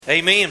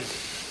Amen.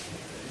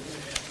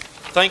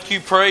 Thank you,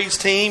 praise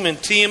team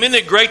and Tim. Isn't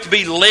it great to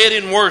be led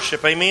in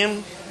worship?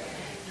 Amen.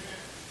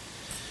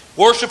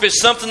 Worship is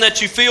something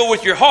that you feel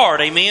with your heart.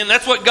 Amen.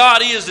 That's what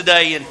God is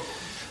today. And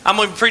I'm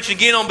going to be preaching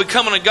again on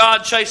becoming a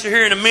God chaser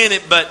here in a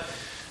minute. But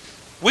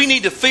we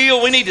need to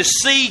feel, we need to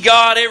see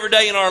God every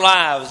day in our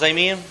lives.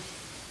 Amen.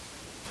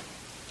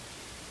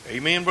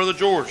 Amen, Brother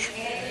George.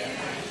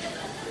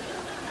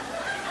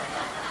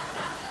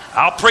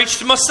 I'll preach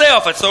to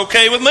myself. It's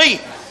okay with me.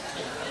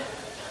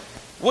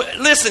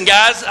 Listen,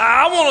 guys,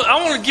 I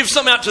want to give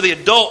something out to the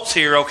adults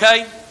here,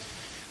 okay?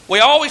 We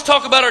always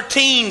talk about our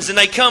teens and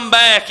they come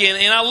back, and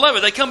I love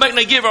it. They come back and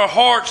they give our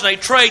hearts and they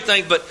trade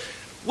things, but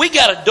we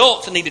got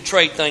adults that need to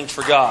trade things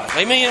for God.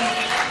 Amen?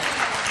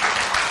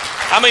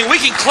 I mean, we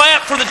can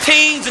clap for the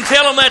teens and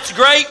tell them that's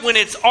great when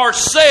it's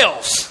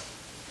ourselves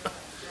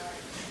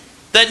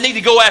that need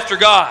to go after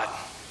God.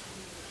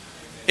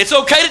 It's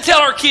okay to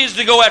tell our kids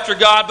to go after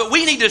God, but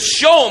we need to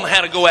show them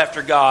how to go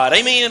after God.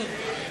 Amen?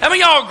 How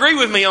many of y'all agree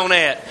with me on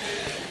that?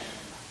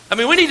 I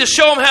mean, we need to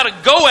show them how to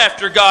go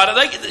after God.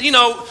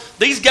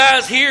 These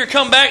guys here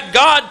come back.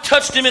 God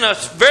touched them in a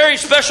very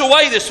special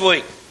way this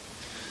week.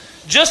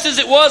 Just as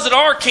it was at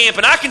our camp.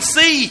 And I can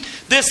see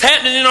this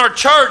happening in our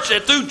church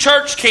through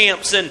church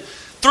camps and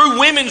through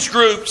women's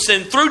groups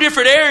and through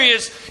different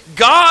areas.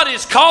 God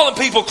is calling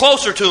people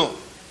closer to Him.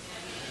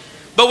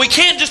 But we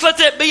can't just let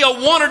that be a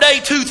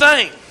one-a-day-two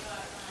thing.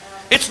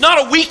 It's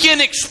not a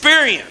weekend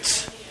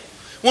experience.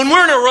 When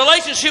we're in a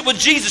relationship with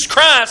Jesus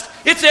Christ,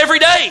 it's every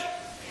day.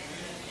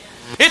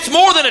 It's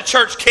more than a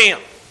church camp.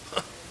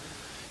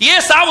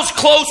 Yes, I was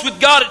close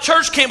with God at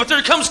church camp, but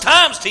there comes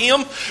times,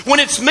 Tim, when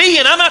it's me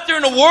and I'm out there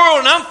in the world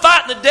and I'm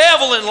fighting the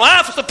devil and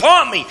life is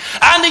upon me.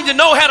 I need to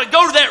know how to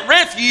go to that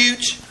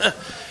refuge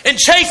and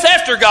chase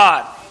after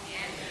God.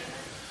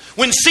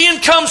 When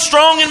sin comes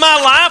strong in my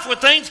life, when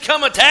things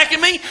come attacking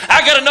me,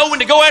 I got to know when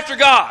to go after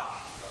God.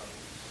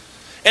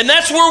 And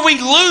that's where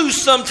we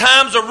lose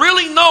sometimes of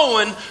really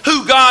knowing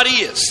who God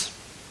is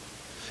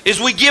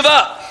we give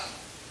up.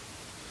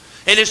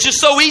 And it's just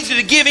so easy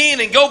to give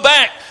in and go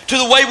back to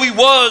the way we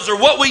was or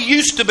what we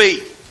used to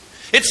be.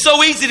 It's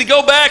so easy to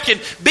go back and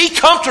be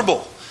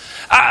comfortable.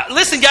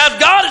 Listen, guys,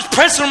 God is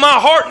pressing on my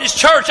heart in this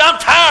church. I'm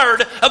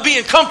tired of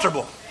being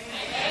comfortable.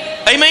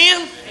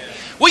 Amen?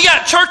 We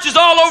got churches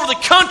all over the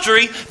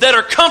country that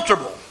are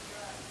comfortable.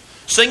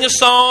 Sing a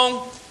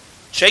song,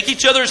 shake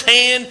each other's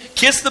hand,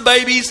 kiss the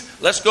babies,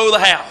 let's go to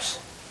the house.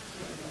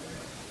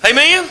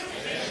 Amen?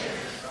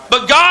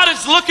 But God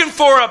is looking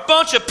for a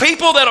bunch of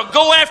people that'll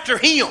go after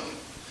Him.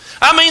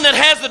 I mean, that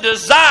has a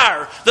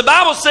desire. The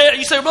Bible said,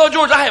 you say, Brother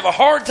George, I have a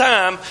hard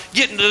time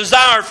getting the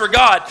desire for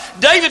God.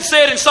 David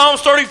said in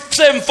Psalms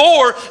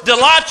 37:4,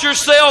 delight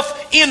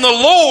yourself in the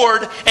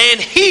Lord and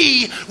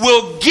He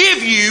will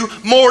give you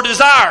more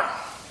desire.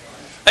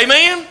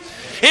 Amen?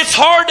 It's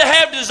hard to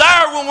have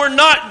desire when we're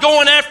not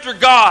going after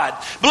God.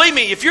 Believe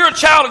me, if you're a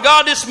child of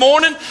God this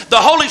morning, the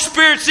Holy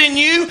Spirit's in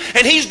you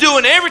and He's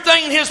doing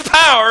everything in His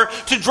power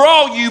to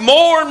draw you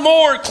more and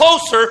more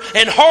closer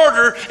and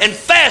harder and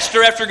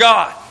faster after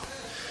God.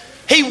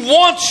 He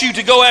wants you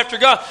to go after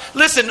God.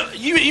 Listen,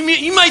 you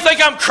may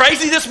think I'm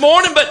crazy this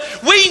morning,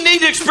 but we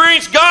need to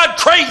experience God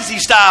crazy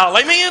style.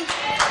 Amen?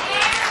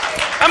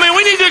 I mean,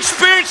 we need to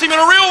experience Him in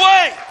a real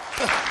way.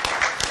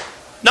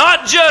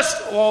 Not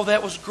just, oh,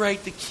 that was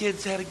great. The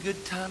kids had a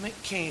good time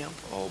at camp.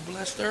 Oh,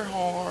 bless their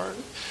heart.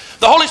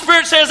 The Holy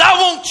Spirit says, I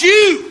want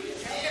you.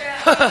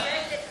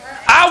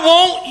 I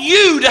want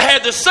you to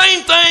have the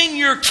same thing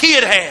your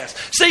kid has.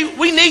 See,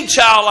 we need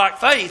childlike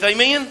faith.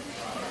 Amen?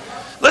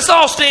 Let's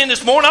all stand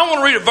this morning. I want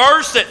to read a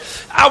verse that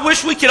I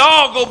wish we could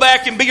all go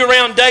back and be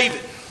around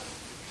David.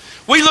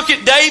 We look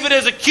at David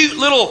as a cute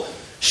little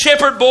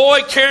shepherd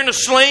boy carrying a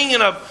sling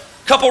and a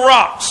couple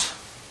rocks.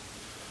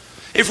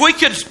 If we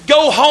could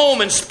go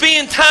home and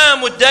spend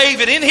time with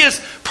David in his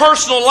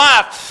personal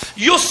life,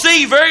 you'll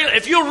see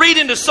if you'll read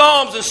into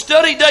Psalms and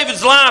study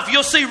David's life,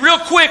 you'll see real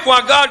quick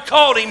why God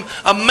called him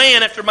a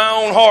man after my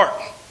own heart.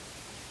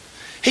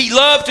 He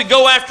loved to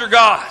go after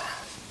God.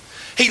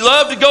 He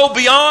loved to go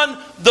beyond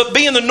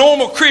being the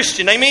normal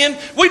Christian. Amen?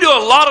 We do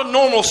a lot of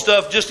normal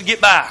stuff just to get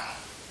by.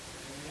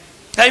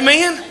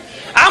 Amen?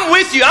 I'm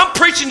with you. I'm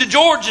preaching to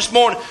George this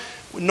morning.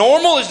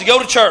 Normal is to go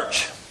to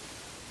church.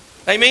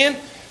 Amen?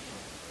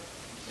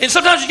 And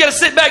sometimes you got to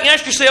sit back and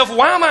ask yourself,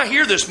 why am I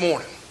here this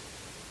morning?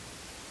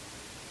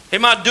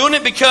 Am I doing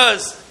it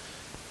because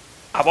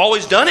I've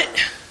always done it?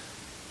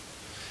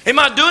 Am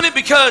I doing it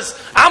because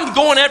I'm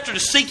going to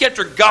seek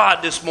after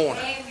God this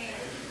morning?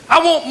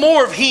 I want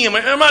more of Him.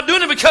 Am I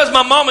doing it because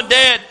my mom and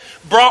dad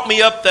brought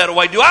me up that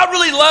way? Do I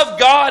really love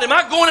God? Am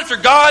I going after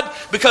God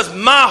because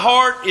my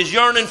heart is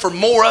yearning for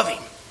more of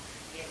Him?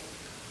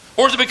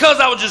 Or is it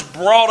because I was just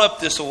brought up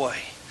this way?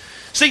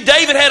 See,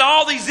 David had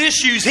all these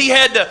issues he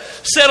had to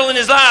settle in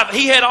his life.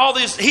 He had all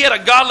this. He had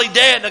a godly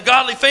dad and a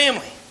godly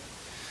family.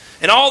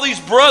 And all these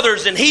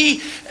brothers. And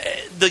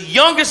the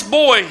youngest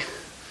boy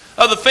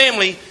of the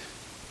family,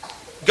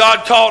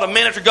 God called a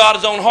man after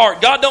God's own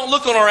heart. God don't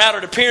look on our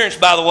outer appearance,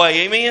 by the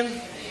way.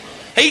 Amen?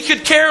 He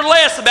could care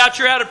less about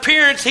your outer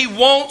appearance. He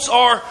wants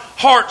our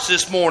hearts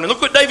this morning.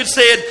 Look what David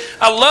said.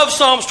 I love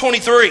Psalms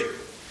 23.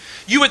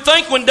 You would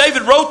think when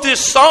David wrote this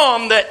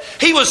psalm that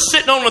he was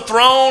sitting on the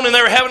throne and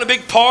they were having a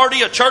big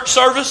party, a church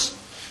service,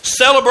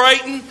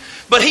 celebrating.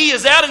 But he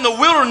is out in the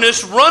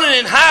wilderness running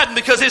and hiding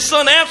because his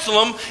son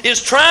Absalom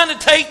is trying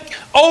to take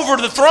over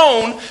the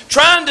throne,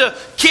 trying to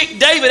kick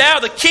David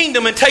out of the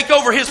kingdom and take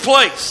over his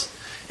place.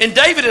 And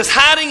David is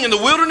hiding in the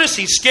wilderness.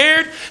 He's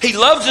scared. He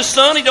loves his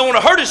son. He don't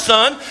want to hurt his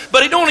son,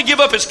 but he don't want to give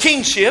up his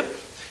kingship.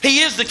 He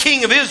is the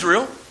king of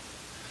Israel.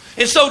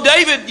 And so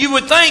David, you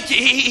would think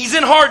he's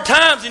in hard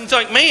times, and you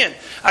think, man,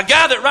 a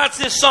guy that writes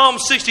this Psalm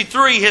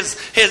 63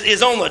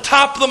 is on the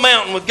top of the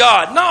mountain with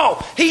God.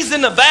 No, he's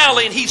in the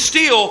valley and he's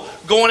still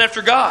going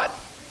after God.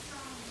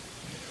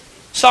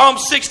 Psalm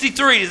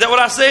 63, is that what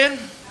I said?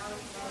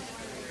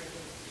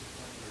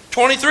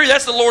 23,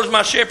 that's the Lord is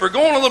my shepherd.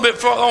 Go on a little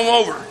bit on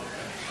over.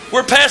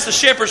 We're past the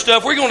shepherd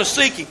stuff. We're going to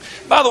seek Him.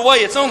 By the way,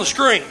 it's on the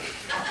screen.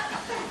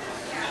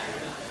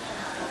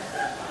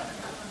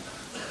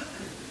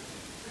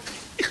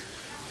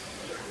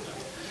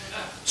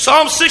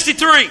 Psalm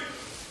 63.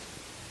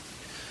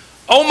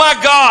 Oh my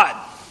God,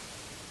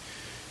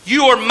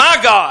 you are my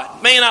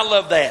God. Man, I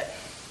love that.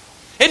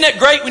 Isn't that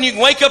great when you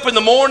can wake up in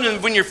the morning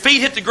and when your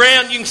feet hit the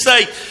ground, you can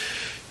say,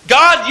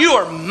 God, you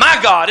are my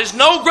God. It's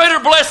no greater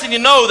blessing to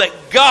know that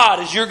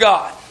God is your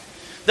God.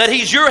 That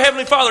He's your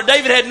Heavenly Father.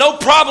 David had no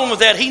problem with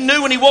that. He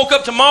knew when he woke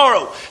up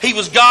tomorrow, he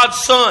was God's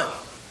son.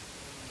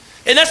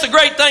 And that's the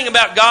great thing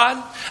about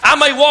God. I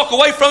may walk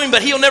away from Him,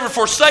 but He'll never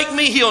forsake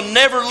me. He'll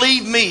never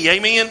leave me.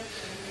 Amen?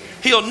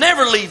 He'll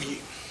never leave you.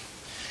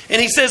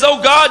 And He says,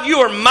 oh God, you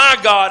are my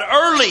God.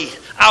 Early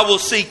I will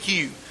seek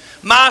you.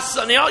 My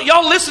son. Now,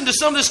 y'all listen to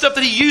some of the stuff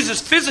that He uses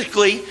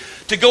physically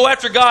to go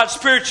after God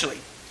spiritually.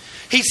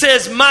 He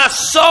says, my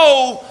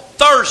soul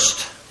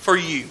thirsts for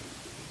you.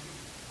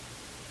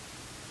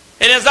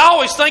 And as I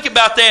always think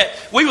about that,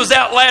 we was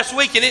out last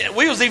week and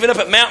we was even up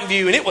at Mountain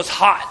View and it was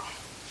hot.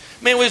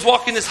 Man, we was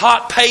walking this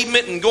hot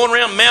pavement and going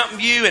around Mountain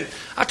View, and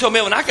I told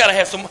Melvin, I got to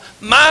have some.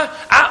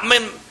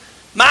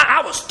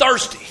 I was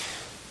thirsty.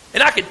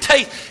 And I could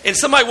taste, and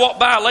somebody walked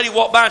by, a lady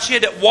walked by, and she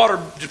had that water.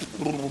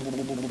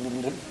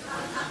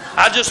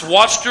 I just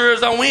watched her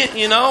as I went,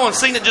 and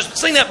seen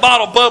that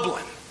bottle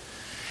bubbling.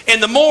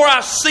 And the more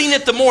I seen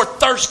it, the more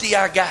thirsty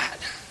I got.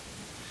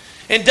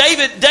 And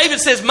David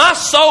says, my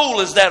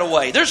soul is that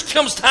way. There's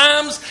comes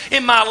times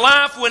in my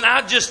life when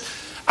I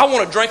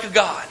want to drink of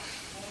God.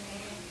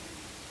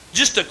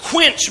 Just to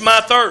quench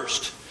my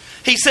thirst.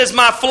 He says,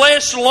 my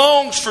flesh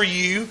longs for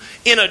you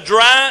in a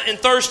dry and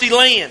thirsty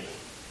land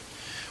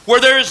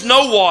where there is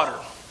no water.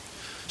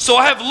 So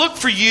I have looked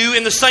for you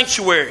in the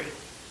sanctuary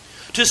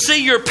to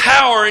see your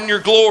power and your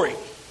glory.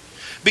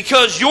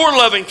 Because your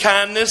loving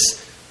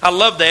kindness, I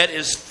love that,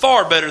 is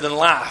far better than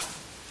life.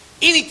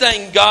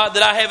 Anything, God,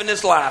 that I have in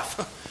this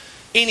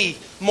life, any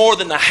more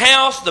than the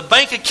house, the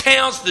bank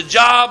accounts, the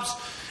jobs,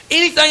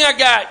 anything I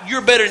got,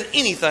 you're better than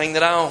anything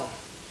that I own.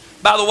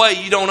 By the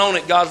way, you don't own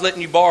it, God's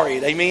letting you borrow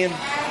it. Amen?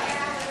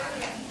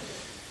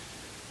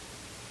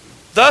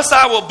 Thus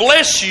I will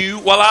bless you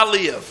while I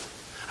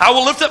live. I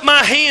will lift up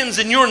my hands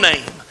in your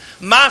name.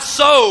 My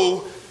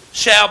soul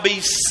shall be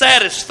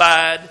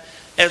satisfied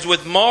as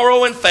with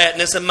marrow and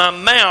fatness, and my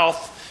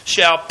mouth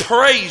shall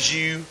praise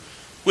you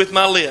with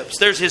my lips.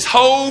 There's his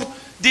whole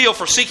deal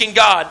for seeking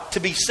God, to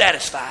be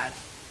satisfied.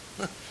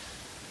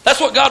 That's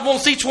what God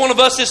wants each one of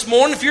us this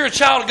morning. If you're a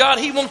child of God,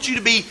 He wants you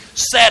to be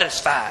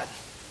satisfied.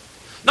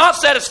 Not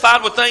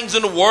satisfied with things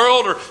in the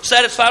world, or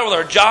satisfied with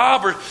our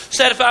job, or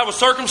satisfied with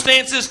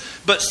circumstances,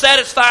 but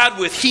satisfied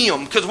with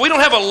Him. Because we don't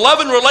have a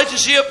loving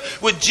relationship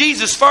with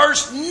Jesus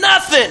first,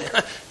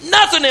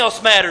 nothing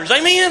else matters.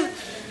 Amen?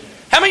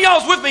 How many of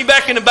y'all's with me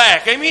back in the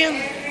back?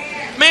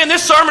 Amen? Man,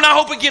 this sermon, I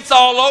hope it gets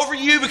all over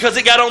you because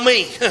it got on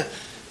me.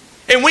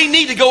 And we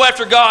need to go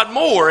after God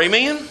more.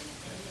 Amen?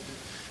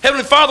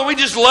 Heavenly Father, we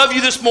just love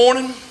you this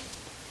morning.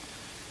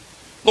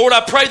 Lord,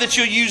 I pray that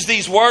you'll use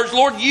these words.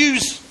 Lord,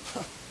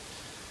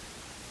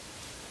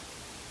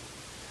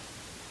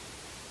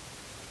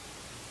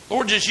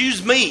 Lord, just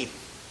use me.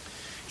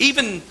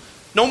 Even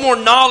no more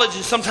knowledge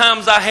than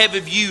sometimes I have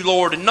of you,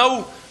 Lord, and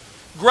no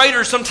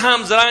greater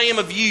sometimes than I am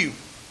of you.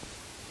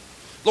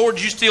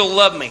 Lord, you still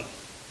love me.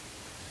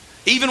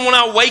 Even when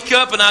I wake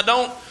up and I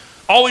don't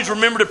always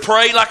remember to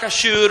pray like I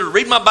should or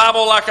read my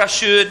Bible like I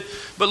should,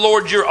 but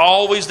Lord, you're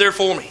always there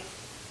for me.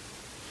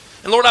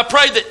 And Lord, I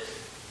pray that,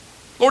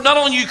 Lord, not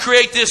only you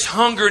create this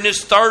hunger and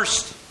this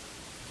thirst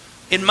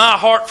in my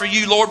heart for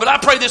you, Lord, but I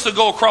pray this will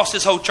go across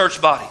this whole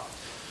church body.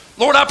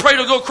 Lord, I pray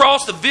it'll go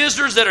across the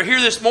visitors that are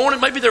here this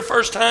morning, maybe their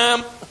first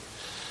time.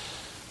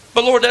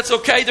 But Lord, that's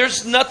okay.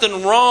 There's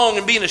nothing wrong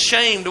in being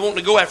ashamed of wanting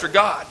to go after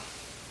God.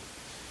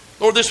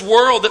 Lord, this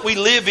world that we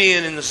live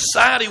in and the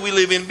society we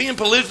live in, being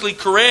politically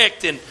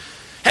correct and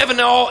having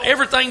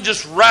everything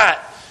just right,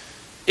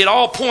 it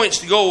all points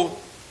to go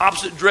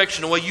opposite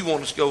direction the way you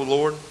want us to go,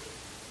 Lord.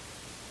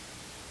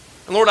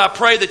 And Lord, I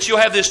pray that you'll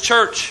have this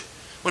church,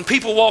 when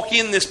people walk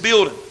in this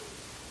building,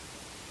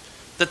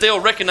 that they'll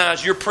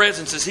recognize your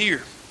presence is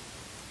here.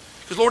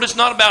 Because, Lord, it's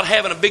not about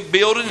having a big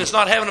building. It's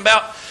not even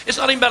about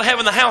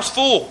having the house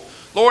full.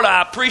 Lord,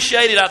 I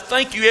appreciate it. I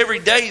thank you every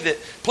day that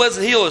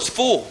Pleasant Hill is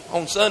full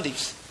on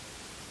Sundays.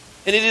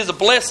 And it is a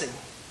blessing.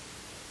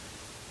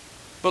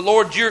 But,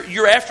 Lord,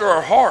 you're after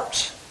our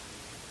hearts.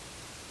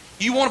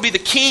 You want to be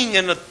the king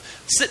and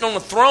sitting on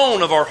the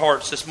throne of our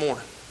hearts this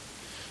morning.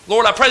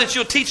 Lord, I pray that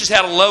you'll teach us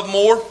how to love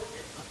more,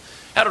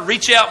 how to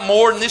reach out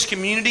more in this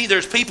community.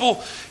 There's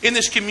people in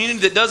this community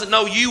that doesn't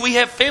know you. We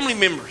have family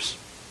members.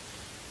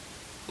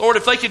 Lord,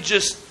 if they could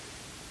just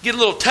get a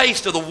little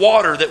taste of the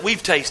water that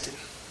we've tasted,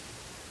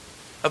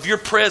 of your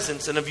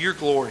presence and of your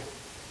glory.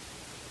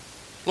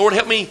 Lord,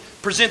 help me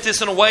present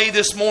this in a way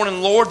this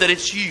morning, Lord, that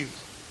it's you.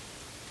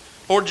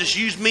 Lord, just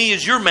use me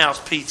as your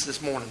mouthpiece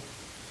this morning.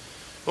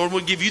 Lord,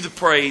 we'll give you the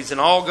praise.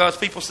 And all God's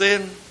people said,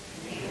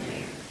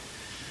 amen.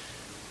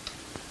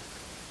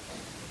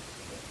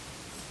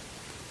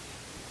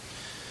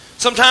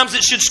 Sometimes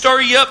it should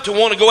stir you up to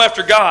want to go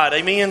after God.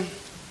 Amen.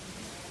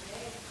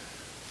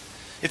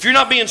 If you're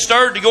not being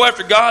stirred to go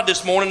after God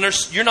this morning,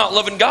 you're not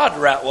loving God the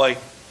right way.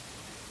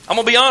 I'm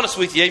going to be honest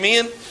with you.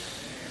 Amen.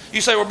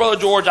 You say, well, Brother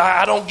George,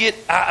 I don't get,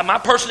 my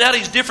personality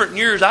is different than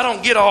yours. I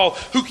don't get all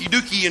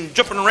hooky-dooky and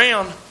jumping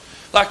around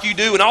like you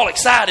do and all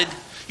excited.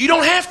 You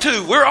don't have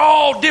to. We're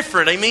all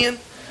different. Amen.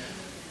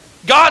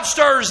 God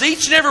stirs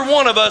each and every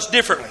one of us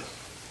differently.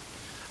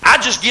 I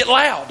just get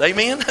loud.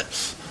 Amen.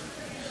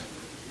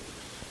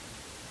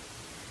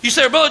 You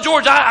say, Brother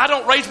George, I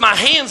don't raise my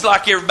hands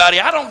like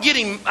everybody. I don't get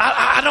him.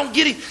 I don't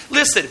get him.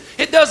 Listen,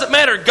 it doesn't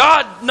matter.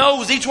 God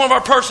knows each one of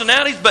our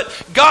personalities, but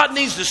God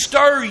needs to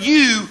stir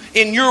you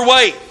in your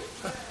way.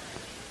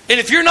 And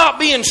if you're not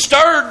being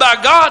stirred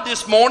by God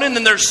this morning,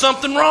 then there's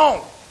something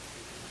wrong.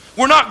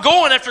 We're not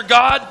going after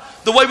God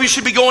the way we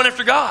should be going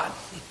after God.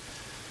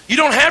 You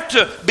don't have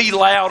to be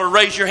loud or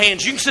raise your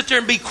hands. You can sit there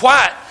and be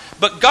quiet.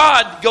 But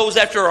God goes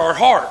after our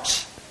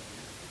hearts.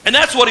 And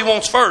that's what He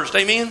wants first.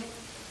 Amen.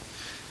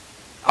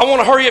 I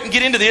want to hurry up and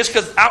get into this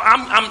because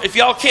if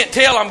y'all can't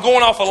tell, I'm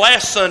going off of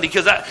last Sunday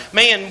because,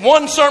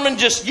 one sermon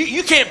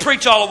you can't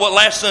preach all of what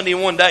last Sunday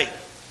in one day.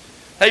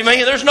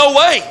 Amen. There's no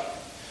way.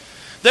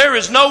 There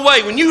is no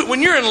way. When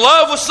you're in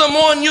love with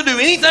someone, you'll do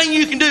anything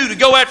you can do to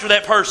go after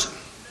that person.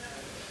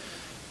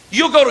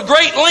 You'll go to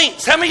great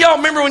lengths. How many of y'all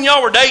remember when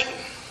y'all were dating?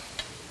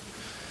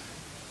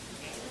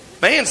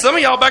 Man, some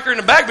of y'all back there in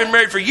the back have been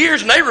married for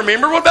years and they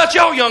remember. What about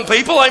y'all young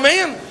people?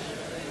 Amen.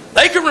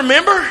 They can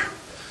remember.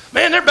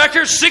 Man, they're back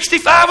there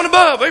 65 and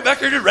above. They're back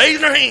there just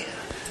raising their hand.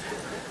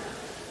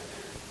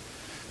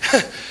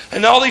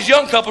 And all these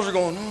young couples are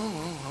going,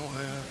 oh,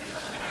 yeah.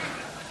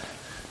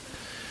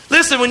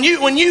 Listen, when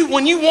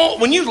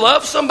you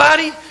love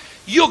somebody,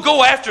 you'll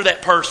go after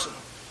that person.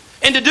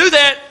 And to do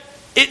that,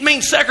 it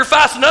means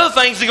sacrificing other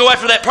things to go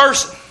after that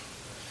person.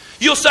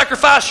 You'll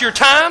sacrifice your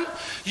time.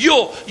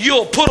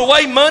 You'll put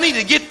away money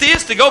to get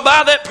this, to go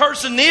buy that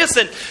person this,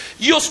 and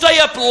you'll stay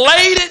up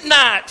late at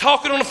night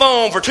talking on the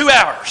phone for 2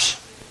 hours.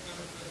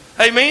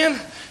 Amen.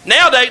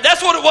 Nowadays,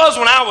 that's what it was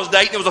when I was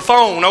dating. It was a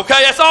phone,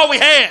 okay? That's all we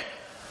had.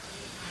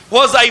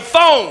 Was a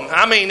phone.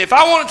 I mean, if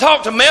I want to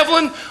talk to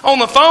Mevlin on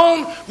the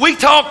phone, we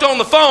talked on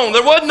the phone.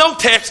 There wasn't no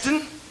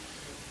texting.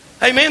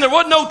 Amen. There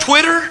wasn't no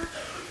Twitter.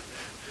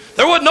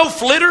 There wasn't no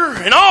Flitter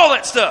and all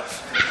that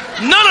stuff.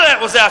 None of that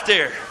was out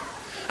there.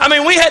 I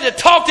mean, we had to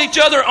talk to each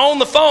other on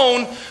the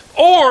phone,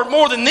 or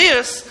more than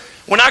this,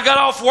 when I got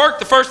off work,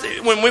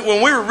 when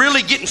we were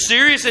really getting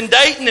serious and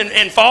dating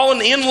and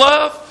falling in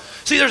love.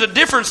 See, there's a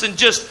difference in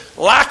just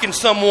liking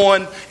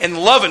someone and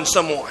loving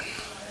someone.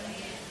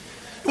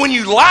 When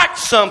you like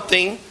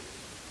something,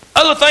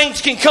 other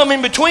things can come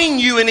in between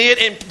you and it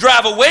and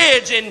drive a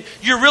wedge, and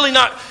you're really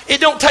not,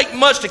 it don't take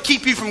much to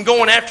keep you from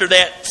going after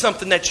that,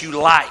 something that you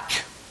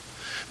like.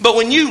 But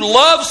when you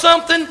love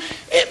something,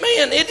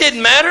 it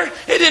didn't matter.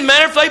 It didn't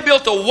matter if they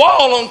built a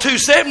wall on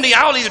 270.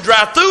 I'll either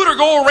drive through it or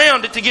go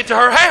around it to get to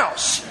her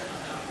house.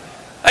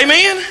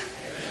 Amen?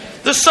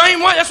 The same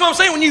way, that's what I'm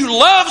saying. When you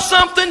love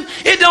something,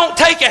 it don't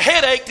take a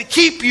headache to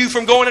keep you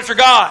from going after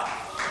God.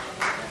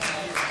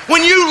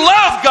 When you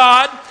love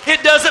God,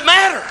 it doesn't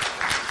matter.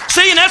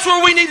 See, and that's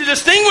where we need to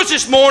distinguish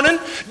this morning.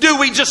 Do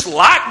we just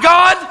like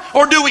God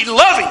or do we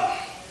love Him?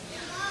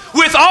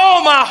 With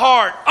all my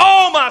heart,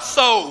 all my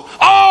soul,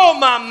 all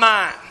my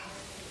mind.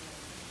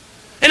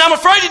 And I'm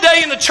afraid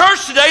today in the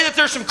church today that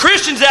there's some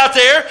Christians out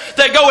there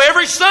that go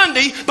every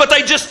Sunday, but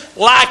they just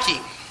like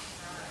Him.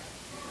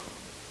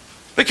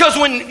 Because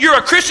when you're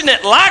a Christian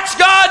that likes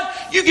God,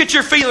 you get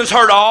your feelings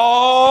hurt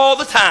all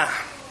the time.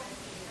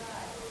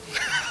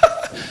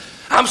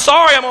 I'm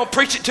sorry, I'm going to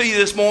preach it to you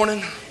this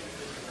morning.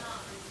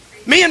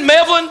 Me and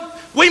Mevlin,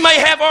 we may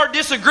have our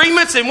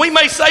disagreements and we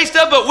may say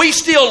stuff, but we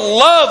still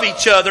love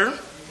each other.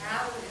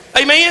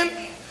 Amen.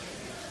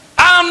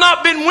 I've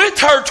not been with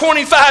her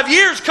 25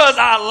 years because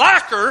I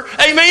like her.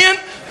 Amen.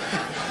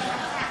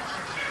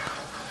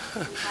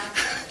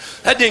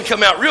 That didn't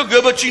come out real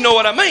good, but you know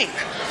what I mean.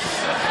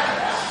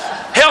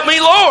 Help me,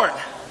 Lord.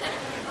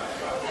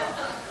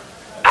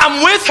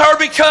 I'm with her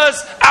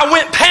because I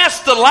went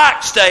past the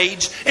like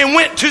stage and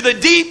went to the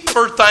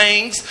deeper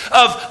things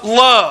of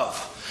love.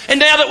 And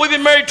now that we've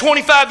been married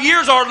 25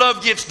 years, our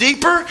love gets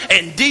deeper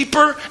and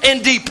deeper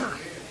and deeper.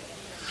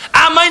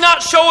 I may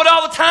not show it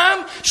all the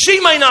time. She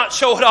may not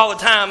show it all the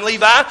time,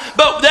 Levi.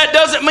 But that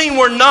doesn't mean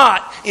we're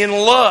not in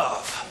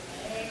love.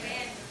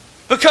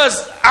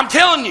 Because I'm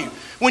telling you,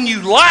 when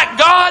you like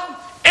God,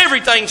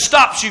 everything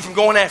stops you from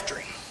going after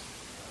Him.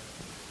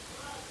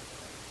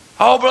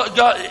 Oh, but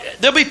God,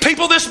 there'll be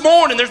people this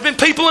morning. There's been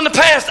people in the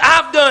past.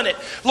 I've done it.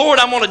 Lord,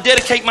 I'm going to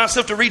dedicate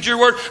myself to read your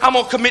word. I'm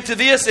going to commit to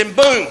this, and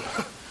boom,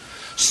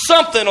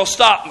 something will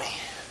stop me.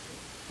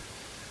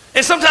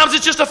 And sometimes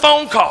it's just a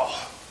phone call.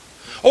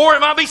 Or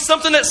it might be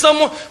something that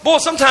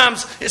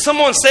sometimes if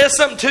someone says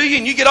something to you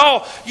and you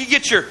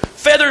get your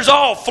feathers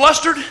all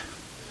flustered,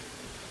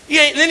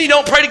 then you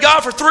don't pray to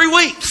God for 3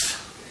 weeks.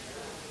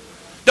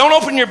 Don't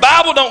open your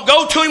Bible. Don't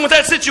go to Him with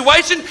that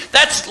situation.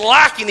 That's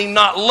liking Him,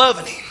 not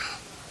loving Him.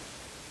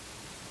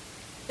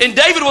 And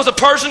David was a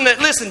person that,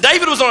 listen,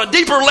 David was on a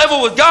deeper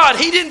level with God.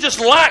 He didn't just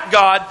like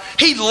God,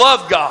 he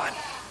loved God.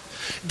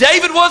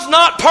 David was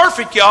not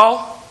perfect,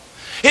 y'all.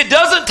 It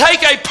doesn't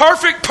take a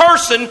perfect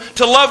person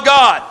to love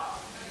God.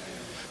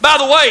 By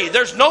the way,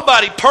 there's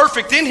nobody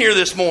perfect in here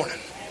this morning.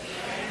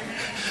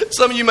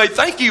 Some of you may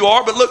think you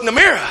are, but look in the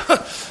mirror.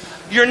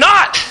 You're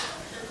not.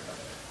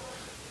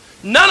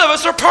 None of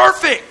us are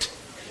perfect.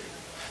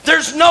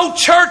 There's no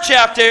church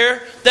out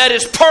there that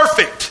is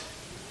perfect.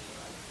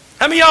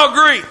 How many of y'all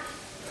agree?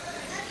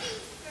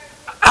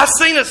 I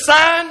seen a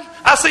sign.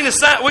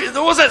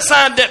 There was that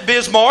sign at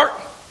Bismarck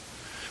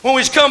when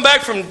we come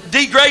back from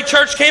D. Gray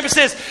Church campus.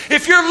 It says,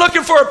 if you're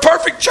looking for a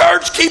perfect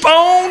church, keep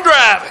on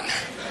driving.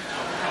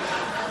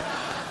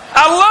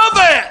 I love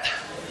that.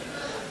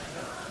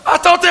 I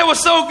thought that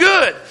was so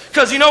good.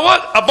 Because you know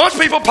what? A bunch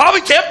of people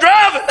probably kept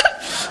driving.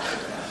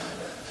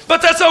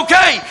 But that's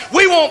okay.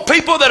 We want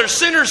people that are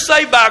sinners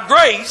saved by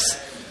grace,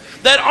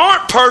 that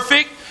aren't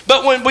perfect,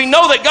 but when we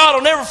know that God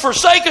will never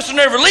forsake us or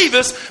never leave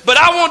us. But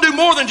I want to do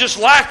more than just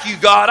like you,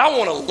 God. I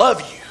want to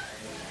love you.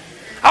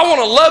 I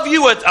want to love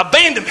you with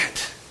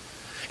abandonment.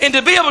 And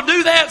to be able to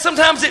do that,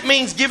 sometimes it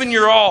means giving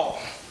your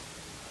all.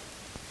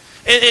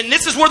 And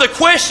this is where the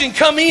question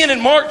come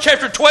in Mark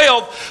chapter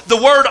 12. The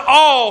word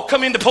all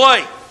come into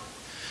play.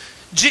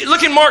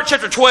 Look in Mark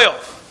chapter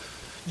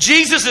 12.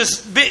 Jesus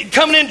is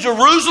coming into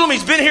Jerusalem.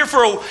 He's been here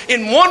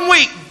in 1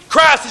 week,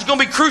 Christ is going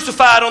to be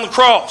crucified on the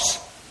cross.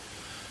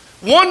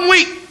 1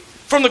 week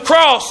from the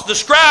cross, the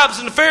scribes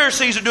and the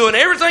Pharisees are doing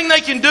everything they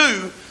can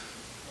do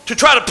to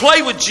try to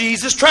play with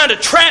Jesus, trying to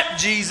trap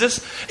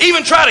Jesus,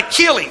 even try to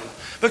kill Him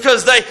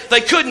because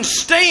they couldn't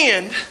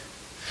stand.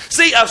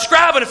 See, a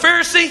scribe and a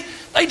Pharisee,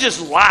 they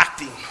just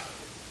liked Him.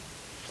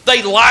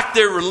 They liked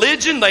their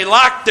religion, they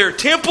liked their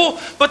temple,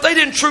 but they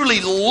didn't truly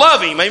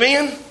love Him.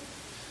 Amen?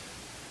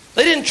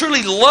 They didn't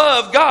truly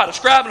love God. A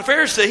scribe and a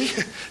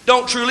Pharisee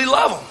don't truly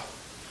love Him.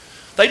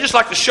 They just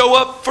like to show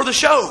up for the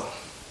show.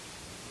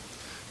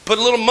 Put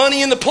a little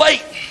money in the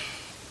plate.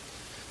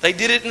 They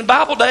did it in the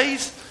Bible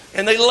days,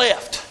 and they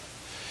left.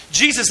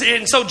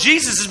 And so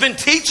Jesus has been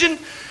teaching,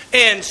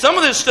 and some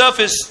of this stuff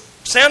is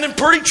sounding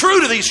pretty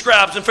true to these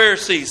scribes and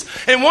Pharisees.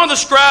 And one of the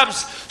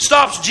scribes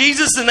stops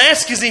Jesus and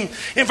asks him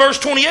in verse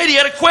 28, he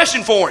had a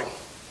question for him.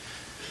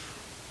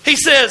 He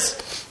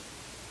says,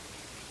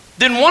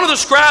 then one of the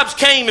scribes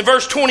came in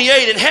verse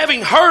 28, and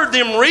having heard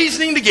them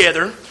reasoning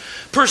together,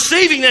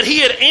 perceiving that he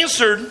had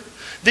answered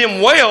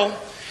them well,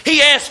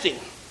 he asked him,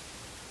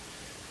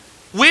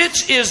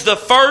 which is the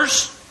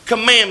first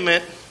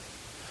commandment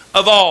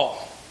of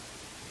all?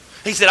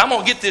 He said, I'm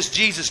going to get this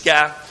Jesus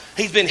guy.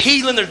 He's been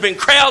healing. There's been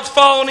crowds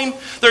following him.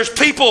 There's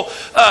people.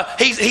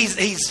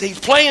 He's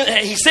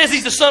playing. He says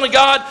he's the Son of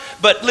God.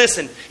 But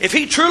listen, if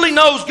he truly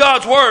knows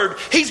God's word,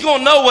 he's going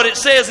to know what it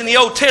says in the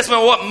Old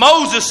Testament, what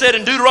Moses said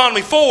in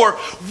Deuteronomy 4,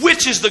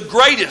 which is the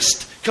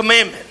greatest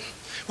commandment,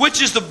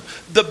 which is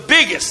the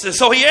biggest. And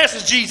so he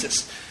asks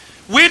Jesus,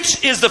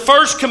 which is the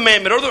first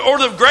commandment or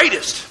the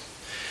greatest?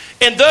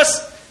 And thus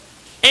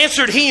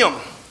answered him.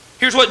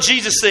 Here's what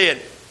Jesus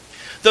said.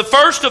 The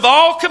first of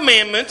all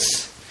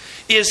commandments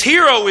is,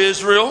 hear, O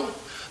Israel,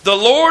 the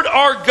Lord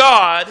our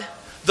God,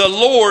 the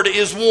Lord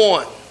is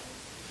one.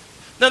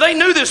 Now they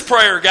knew this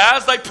prayer,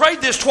 guys. They prayed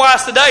this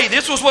twice a day.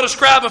 This was what a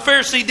scribe and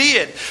Pharisee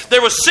did.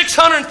 There was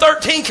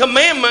 613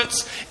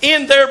 commandments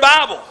in their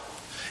Bible.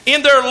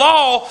 In their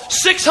law,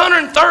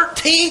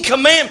 613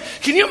 commandments.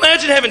 Can you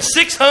imagine having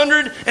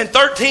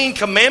 613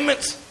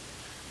 commandments?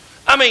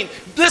 I mean,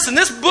 listen,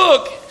 this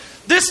book,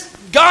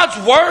 God's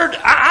Word,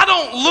 I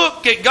don't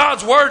look at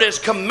God's Word as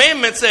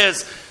commandments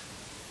as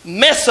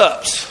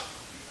mess-ups.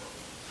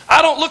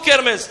 I don't look at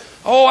them as,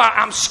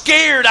 I'm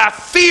scared, I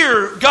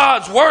fear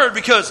God's Word,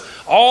 because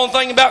all the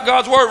thing about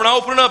God's Word when I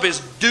open it up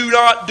is do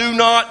not, do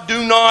not,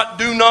 do not,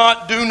 do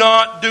not, do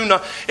not, do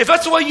not. If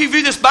that's the way you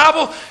view this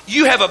Bible,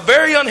 you have a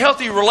very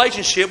unhealthy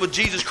relationship with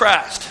Jesus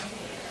Christ.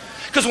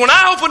 Because when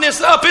I open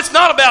this up, it's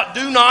not about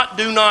do not,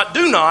 do not,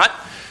 do not.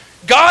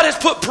 God has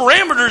put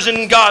parameters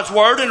in God's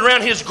Word and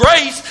around His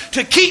grace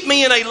to keep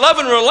me in a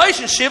loving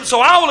relationship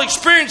so I will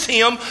experience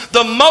Him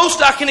the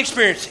most I can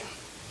experience Him.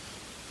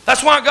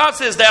 That's why God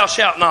says, thou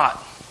shalt not.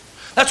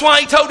 That's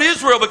why he told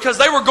Israel, because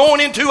they were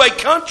going into a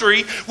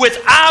country with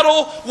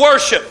idol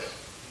worship.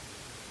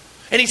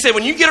 And he said,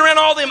 when you get around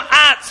all them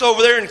ites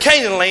over there in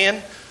Canaan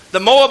land, the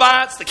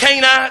Moabites, the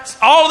Canaanites,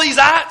 all of these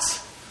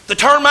ites, the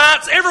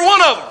termites, every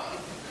one of them,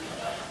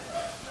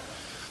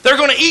 they're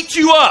going to eat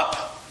you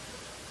up.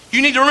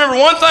 You need to remember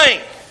one thing.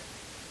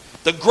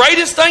 The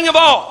greatest thing of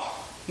all,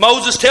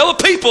 Moses, tell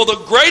the people,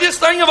 the greatest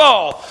thing of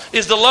all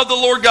is to love the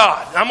Lord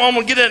God. I'm going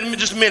to get at it in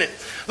just a minute.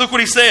 Look what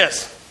he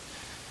says.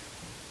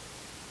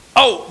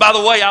 Oh, by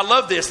the way, I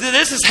love this.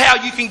 This is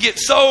how you can get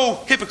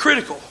so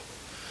hypocritical.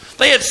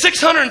 They had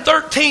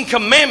 613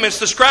 commandments,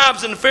 the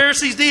scribes and the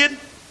Pharisees did.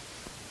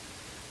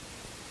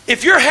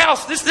 If your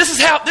house, this is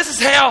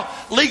how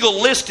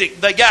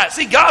legalistic they got.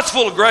 See, God's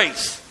full of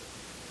grace.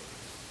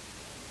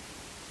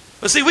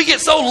 But see, we get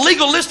so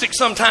legalistic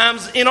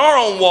sometimes in our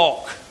own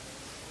walk.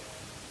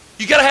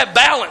 You got to have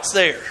balance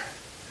there.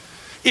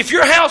 If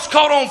your house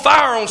caught on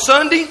fire on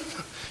Sunday,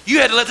 you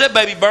had to let that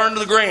baby burn to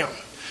the ground.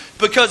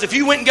 Because if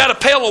you went and got a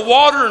pail of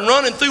water and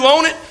running through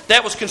on it,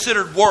 that was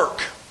considered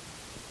work.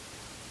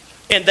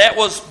 And that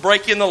was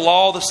breaking the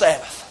law of the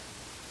Sabbath.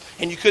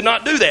 And you could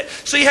not do that.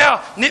 See how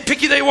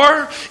nitpicky they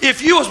were?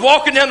 If you was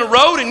walking down the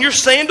road and your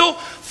sandal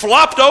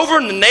flopped over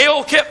and the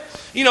nail kept,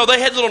 they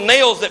had little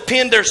nails that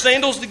pinned their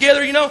sandals together,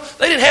 They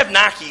didn't have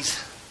Nikes.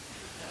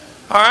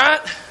 All right?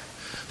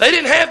 They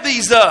didn't have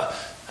these,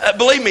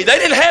 believe me, they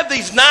didn't have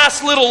these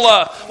nice little,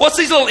 what's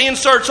these little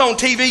inserts on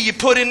TV you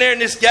put in there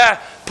and this guy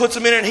puts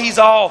them in there and he's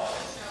all,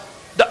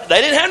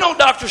 they didn't have no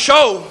Dr.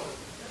 Show.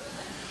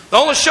 The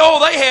only show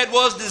they had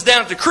was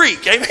down at the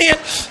creek. Amen?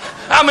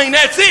 I mean,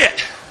 that's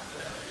it.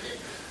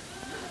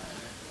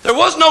 There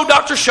was no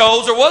Dr.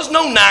 Shows. There was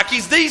no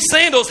Nikes. These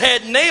sandals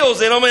had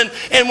nails in them. And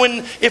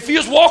if you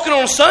was walking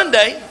on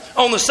Sunday,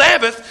 on the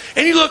Sabbath,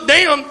 and you look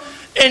down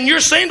and your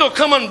sandal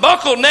come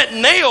unbuckled and that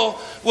nail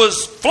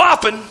was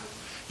flopping,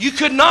 you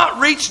could not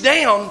reach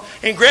down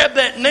and grab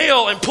that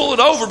nail and pull it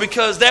over,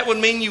 because that would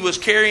mean you was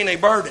carrying a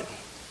burden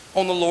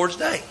on the Lord's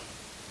day.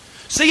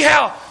 See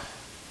how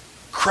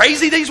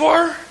crazy these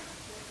were?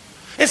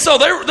 And so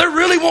they're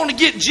really wanting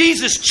to get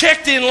Jesus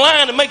checked in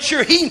line and make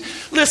sure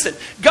listen,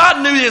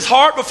 God knew his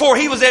heart before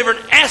he was ever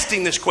asked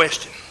him this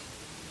question.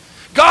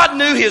 God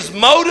knew his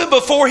motive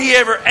before he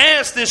ever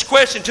asked this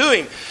question to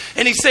him.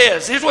 And he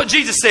says, here's what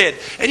Jesus said,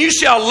 and you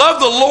shall love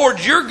the Lord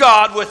your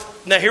God with,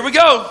 now here we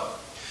go.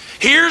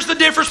 Here's the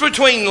difference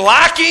between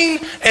liking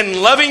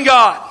and loving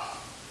God.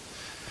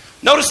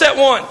 Notice that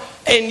one.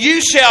 And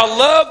you shall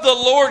love the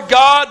Lord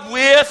God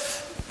with,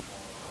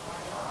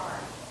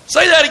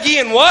 say that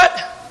again,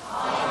 what?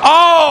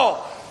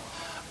 All.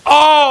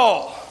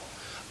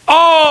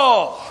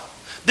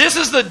 This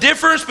is the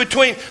difference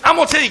between, I'm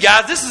going to tell you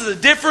guys, this is the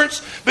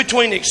difference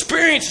between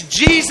experiencing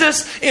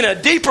Jesus in a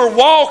deeper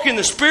walk in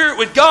the Spirit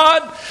with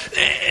God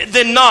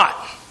than not.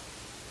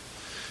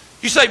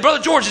 You say,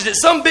 Brother George, is it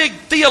some big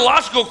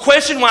theological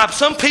question why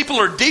some people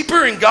are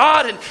deeper in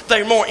God and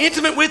they're more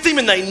intimate with Him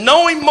and they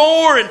know Him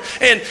more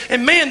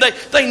and man,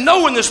 they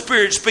know when the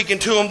Spirit's speaking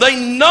to them. They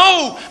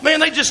know,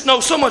 man, they just know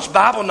so much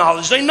Bible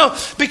knowledge. They know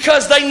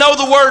because they know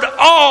the word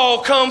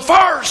all come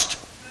first.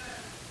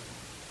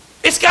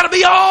 It's got to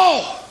be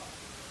all.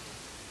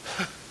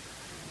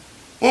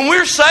 When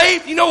we're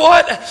saved, you know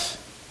what?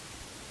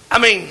 I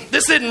mean,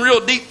 this isn't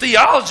real deep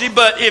theology,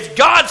 but if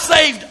God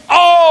saved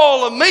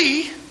all of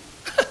me,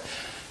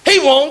 He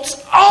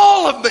wants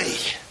all of me.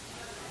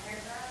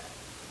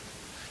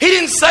 He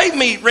didn't save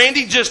me,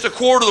 Randy, just a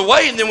quarter of the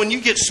way, and then when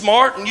you get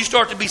smart and you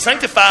start to be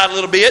sanctified a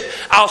little bit,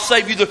 I'll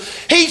save you.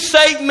 He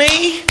saved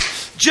me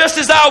just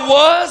as I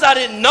was. I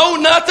didn't know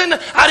nothing. All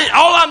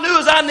I knew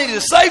is I needed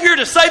a Savior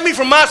to save me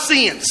from my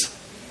sins.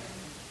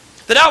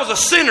 That I was a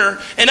sinner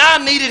and I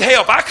needed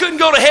help. I couldn't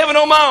go to heaven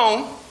on my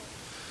own.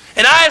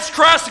 And I asked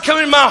Christ to come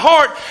into my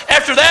heart.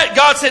 After that,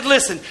 God said,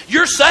 listen,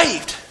 you're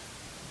saved.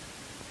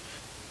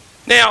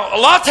 Now, a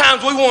lot of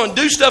times we want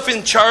to do stuff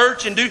in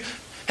church and do...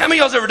 How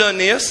many of y'all's ever done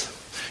this?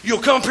 You'll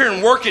come up here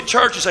and work at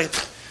church and say,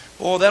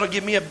 "Oh, that'll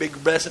give me a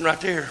big blessing right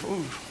there."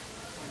 Ooh.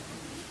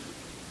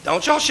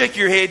 Don't y'all shake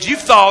your heads.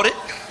 You've thought it.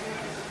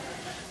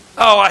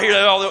 Oh, I hear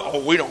that all the...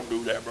 Oh, we don't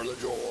do that, Brother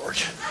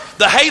George.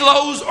 The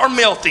halos are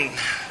melting.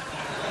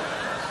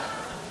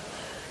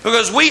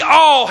 Because we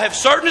all have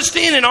certain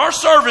extent in our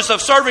service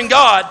of serving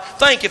God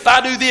think if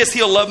I do this,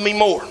 He'll love me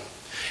more.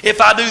 If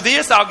I do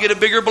this, I'll get a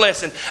bigger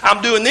blessing.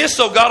 I'm doing this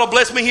so God will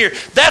bless me here.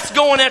 That's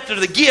going after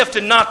the gift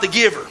and not the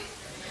giver.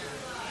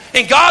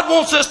 And God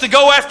wants us to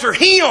go after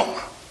Him.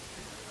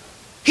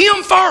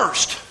 Him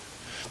first.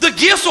 The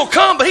gifts will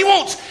come, but He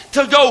wants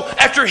to go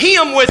after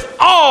Him with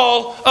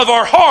all of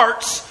our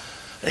hearts.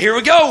 And here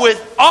we go,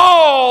 with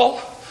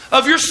all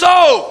of your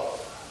soul.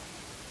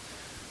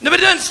 No, but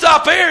it doesn't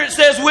stop there. It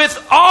says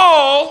with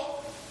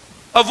all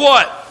of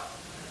what?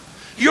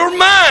 Your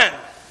mind.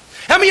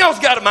 How many of y'all's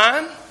got a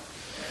mind?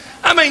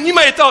 I mean, you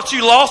may have thought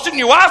you lost it, and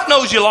your wife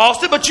knows you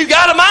lost it, but you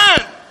got a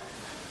mind.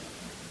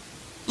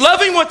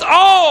 Love Him with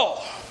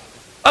all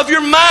of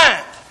your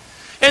mind.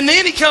 And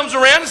then He comes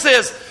around and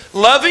says,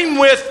 love Him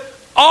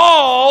with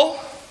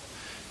all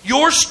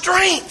your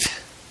strength.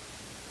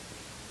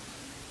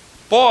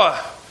 Boy,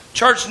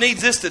 church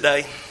needs this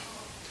today.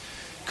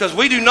 Because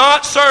we do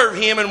not serve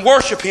Him and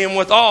worship Him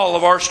with all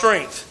of our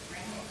strength.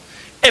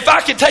 If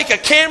I could take a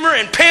camera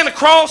and pan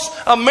across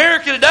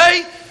America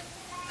today,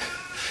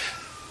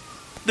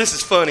 this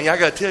is funny, I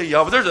got to tell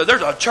y'all, but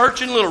there's a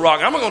church in Little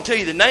Rock. I'm not going to tell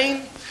you the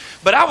name,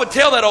 but I would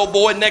tell that old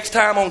boy next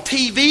time on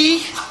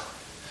TV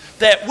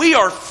that we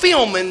are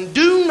filming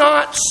Do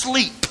Not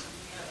Sleep.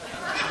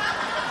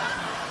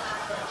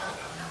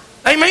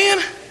 Amen?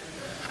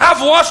 I've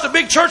watched a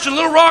big church in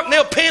Little Rock and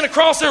they'll pan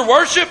across their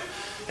worship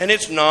and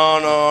it's no.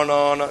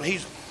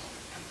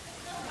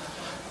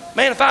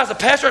 Man, if I was a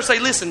pastor, I'd say,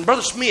 listen,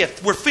 Brother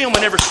Smith, we're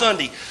filming every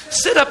Sunday.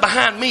 Sit up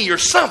behind me or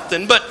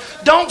something, but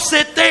don't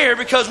sit there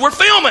because we're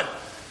filming.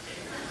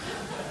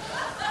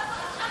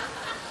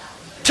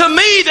 To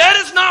me,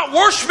 that is not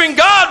worshiping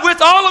God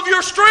with all of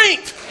your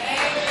strength.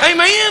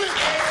 Amen?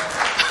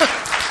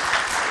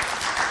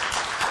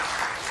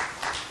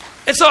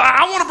 And so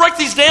I want to break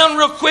these down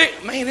real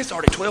quick. Man, it's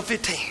already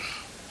 12:15.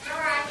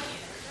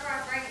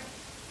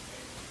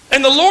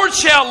 And the Lord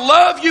shall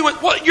love you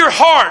with what? Your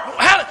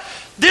heart.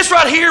 This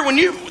right here,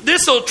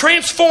 this will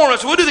transform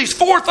us. We'll do these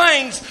 4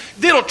 things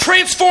that'll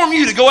transform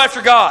you to go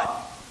after God.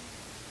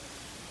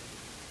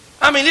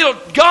 I mean,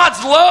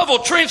 God's love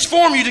will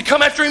transform you to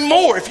come after Him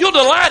more. If you'll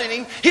delight in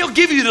Him, He'll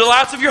give you the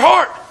delights of your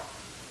heart.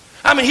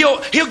 I mean,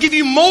 He'll give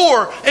you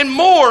more and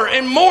more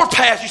and more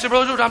passion. You say,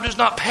 Brother George, I'm just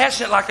not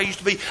passionate like I used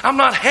to be. I'm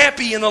not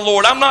happy in the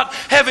Lord. I'm not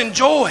having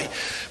joy.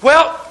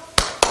 Well,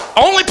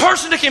 only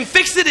person that can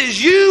fix it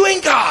is you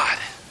and God.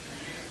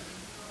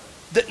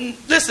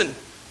 Listen,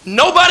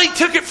 nobody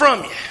took it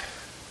from you.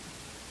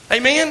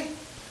 Amen?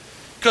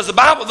 Because the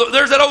Bible,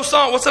 there's that old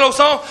song. What's that old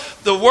song?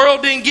 The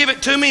world didn't give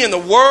it to me and the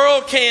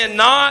world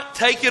cannot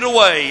take it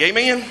away.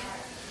 Amen?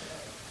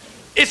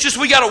 It's just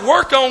we got to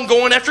work on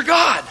going after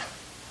God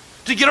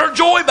to get our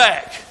joy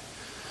back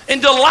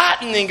and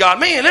delighting in God.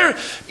 Man,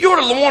 you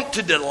ought to want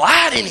to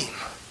delight in Him.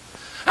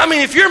 I mean,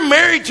 if you're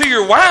married to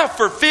your wife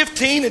for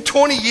 15 and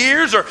 20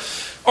 years or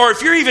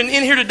if you're even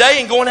in here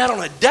today and going out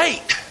on a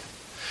date,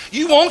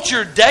 you want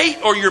your date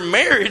or your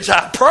marriage,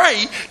 I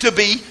pray, to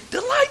be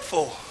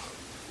delightful.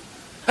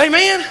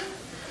 Amen?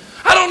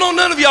 I don't know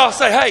none of y'all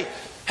say, hey,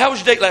 how was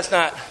your date last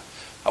night?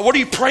 What are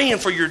you praying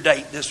for your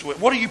date this week?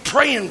 What are you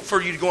praying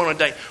for you to go on a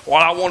date? Well,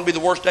 I want to be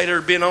the worst date I've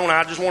ever been on.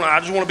 I just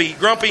want to be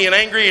grumpy and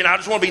angry and I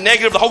just want to be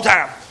negative the whole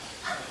time.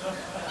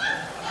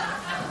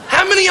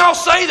 How many of y'all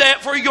say that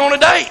before you go on a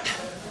date?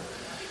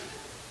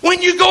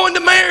 When you go into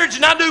marriage,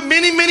 and I do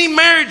many, many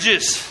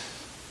marriages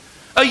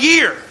a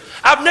year,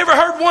 I've never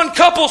heard one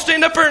couple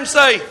stand up here and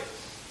say,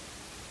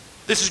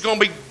 this is going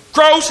to be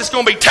gross, it's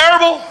going to be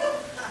terrible,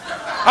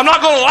 I'm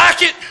not going to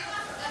like it.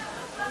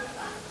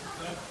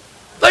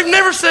 They've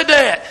never said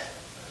that.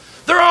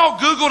 They're all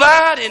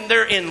Google-eyed and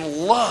they're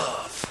in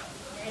love.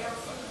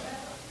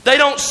 They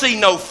don't see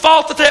no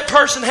fault that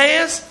person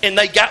has, and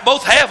they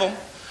both have them.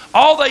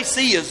 All they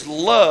see is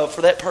love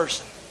for that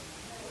person.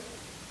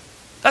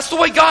 That's the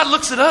way God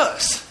looks at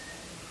us.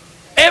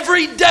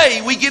 Every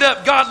day we get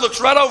up, God looks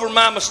right over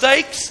my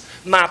mistakes,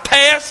 my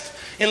past,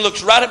 and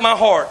looks right at my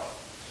heart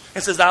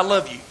and says, I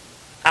love you.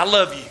 I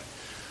love you.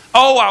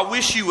 Oh, I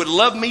wish you would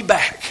love me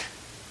back.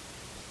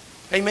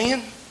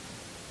 Amen?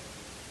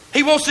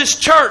 He wants this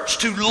church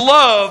to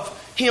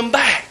love Him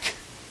back.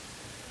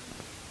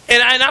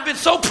 And I've been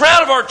so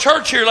proud of our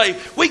church here lately.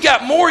 We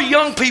got more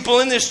young people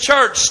in this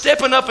church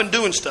stepping up and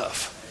doing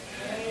stuff.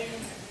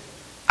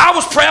 I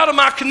was proud of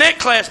my Connect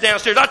class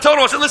downstairs. I told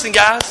them, I said, listen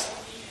guys,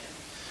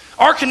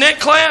 our Connect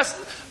class,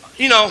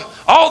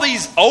 all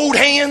these old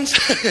hands,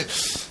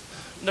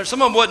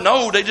 some of them wasn't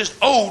old, they just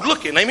old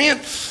looking,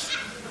 amen?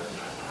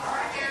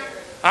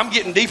 I'm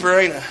getting deeper,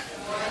 ain't I?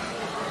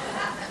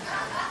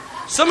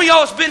 Some of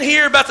y'all have been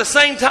here about the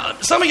same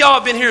time. Some of y'all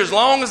have been here as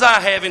long as I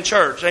have in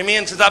church.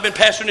 Amen. Since I've been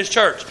pastoring this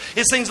church.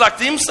 It seems like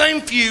them same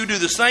few do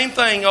the same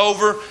thing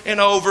over and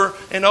over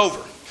and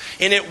over.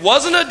 And it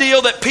wasn't a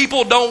deal that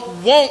people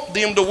don't want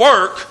them to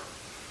work.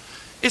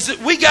 It's that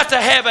we got to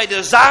have a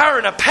desire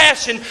and a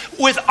passion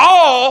with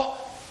all,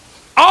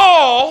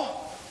 I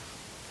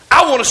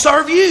want to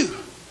serve you.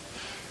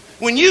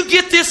 When you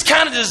get this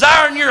kind of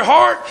desire in your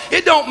heart,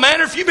 it don't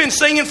matter if you've been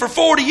singing for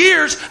 40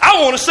 years,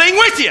 I want to sing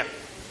with you.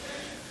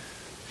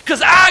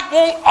 Because I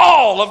want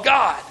all of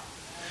God.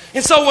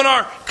 And so when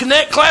our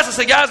Connect class, I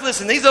say, guys,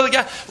 listen, these other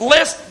guys,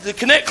 the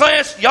Connect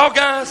class, y'all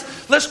guys,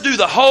 let's do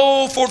the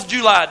whole 4th of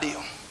July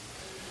deal.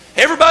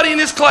 Everybody in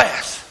this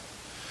class.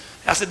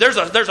 I said, there's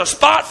a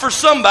spot for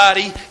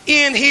somebody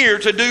in here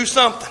to do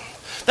something.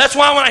 That's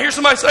why when I hear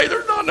somebody say,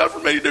 there's not enough for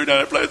me to do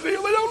down at Pleasant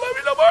Hill, they don't love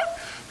me no more.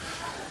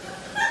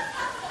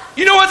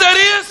 You know what that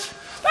is?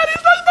 That is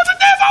nothing but the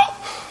devil.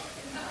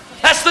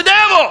 That's the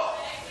devil.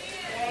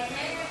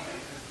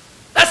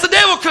 That's the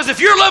devil, because if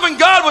you're loving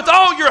God with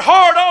all your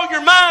heart, all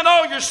your mind,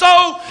 all your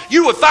soul,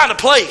 you would find a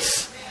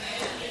place.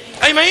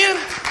 Amen?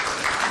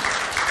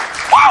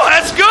 Oh,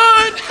 that's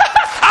good.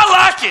 I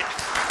like it.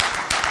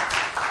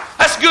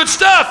 That's good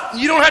stuff.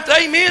 You don't have to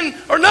amen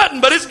or nothing,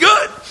 but it's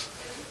good.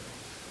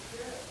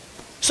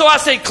 So I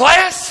said,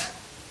 class,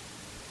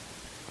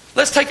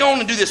 Let's take on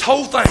and do this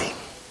whole thing.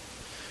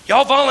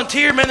 Y'all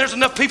volunteer, man. There's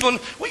enough people.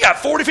 We got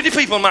 40, 50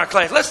 people in my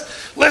class.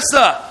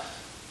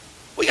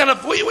 We got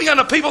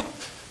enough people.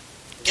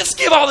 Just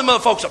give all them other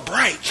folks a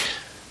break.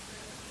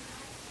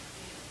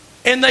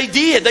 And they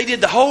did. They did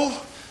the whole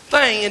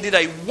thing and did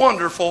a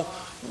wonderful,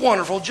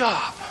 wonderful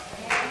job.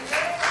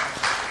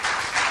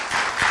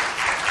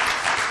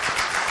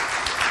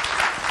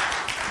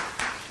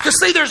 Because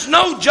see, there's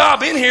no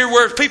job in here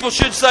where people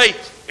should say,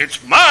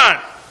 it's mine.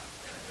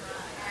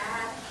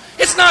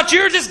 It's not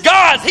yours, it's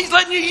God's. He's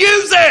letting you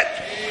use it.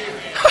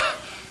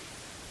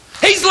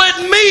 He's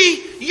letting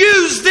me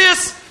use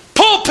this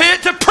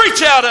pulpit to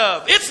preach out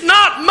of. It's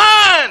not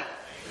mine.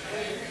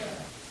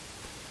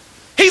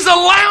 He's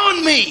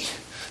allowing me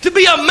to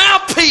be a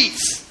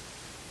mouthpiece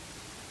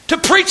to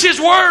preach His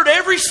Word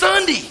every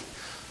Sunday.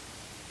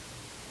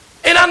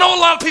 And I know a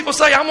lot of people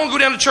say, I'm going to go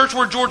down to church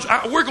where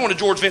we're going to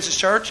George Vince's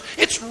church.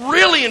 It's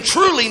really and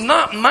truly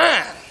not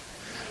mine.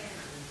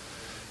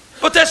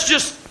 But that's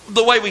just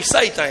the way we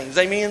say things.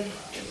 Amen?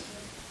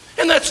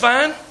 And that's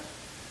fine.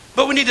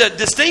 But we need to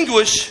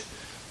distinguish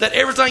that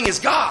everything is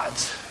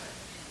God's.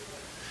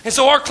 And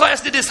so our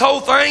class did this whole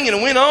thing and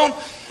it went on.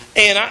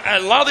 And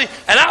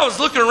I was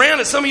looking around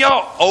at some of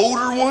y'all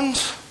older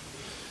ones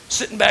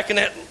sitting back in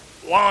that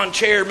lawn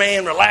chair,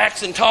 man,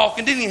 relaxing,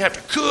 talking, didn't even have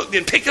to cook,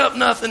 didn't pick up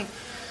nothing.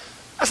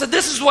 I said,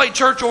 this is the way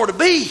church ought to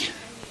be.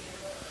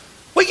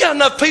 We got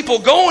enough people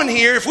going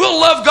here. If we'll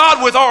love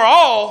God with our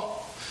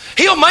all,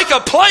 He'll make a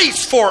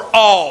place for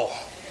all.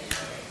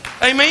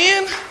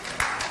 Amen?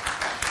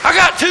 I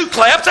got 2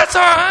 claps. That's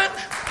all right.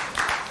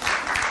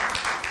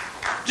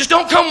 Just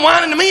don't come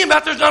whining to me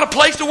about there's not a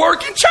place to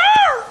work in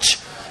church.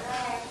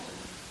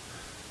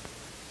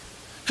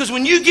 Because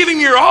when you give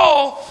Him your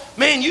all,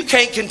 man, you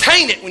can't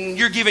contain it when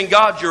you're giving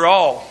God your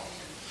all.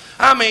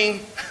 I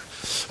mean,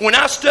 when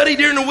I study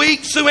during the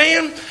week, Sue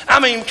Ann,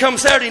 come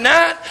Saturday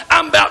night,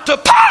 I'm about to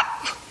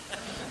pop.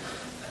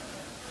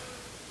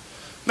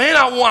 Man,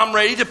 I'm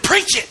ready to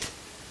preach it.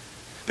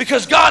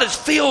 Because God is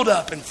filled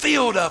up and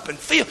filled up and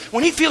filled.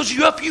 When He fills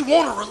you up, you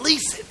want to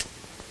release it.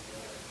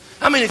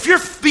 If you're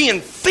being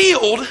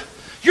filled,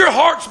 your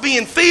heart's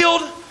being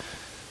filled.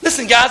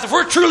 Listen, guys, if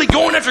we're truly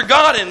going after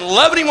God and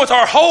loving Him with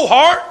our whole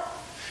heart,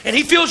 and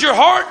He fills your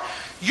heart,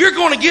 you're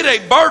going to get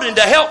a burden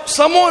to help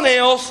someone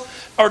else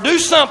or do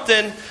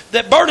something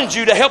that burdens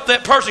you to help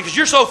that person. Because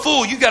you're so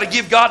full, you've got to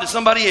give God to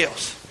somebody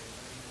else.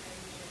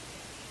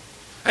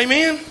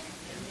 Amen?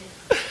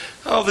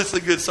 Oh, this is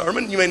a good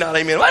sermon. You may not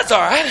amen. Well, that's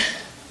all right.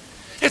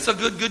 It's a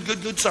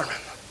good sermon.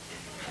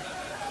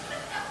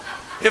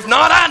 If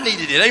not, I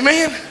needed it.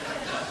 Amen?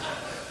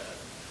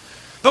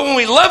 But when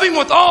we love Him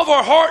with all of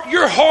our heart,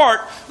 your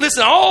heart,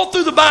 listen, all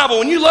through the Bible,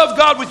 when you love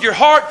God with your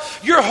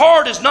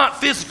heart is not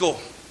physical.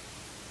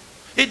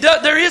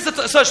 There is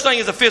such thing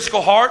as a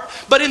physical heart.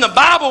 But in the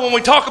Bible, when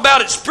we talk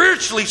about it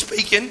spiritually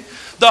speaking,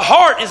 the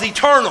heart is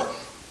eternal.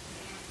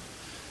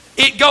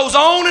 It goes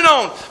on and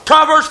on.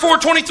 Proverbs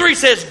 4:23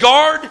 says,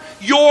 guard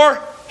your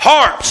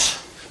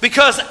hearts,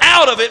 because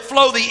out of it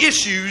flow the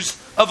issues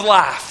of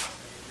life.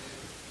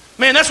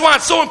 Man, that's why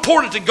it's so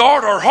important to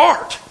guard our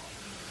heart.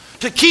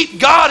 To keep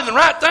God in the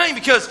right thing,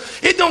 because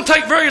it don't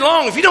take very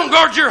long. If you don't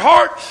guard your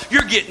heart,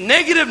 you're getting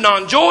negative,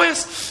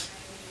 non-joyous.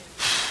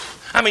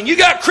 You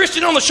got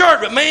Christian on the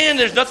shirt, but man,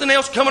 there's nothing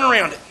else coming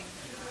around it.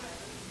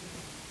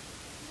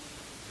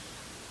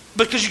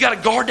 Because you got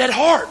to guard that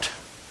heart.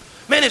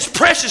 Man, it's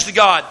precious to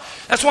God.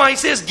 That's why He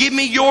says, give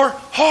me your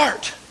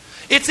heart.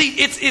 It's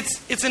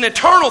an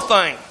eternal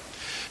thing.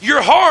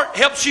 Your heart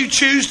helps you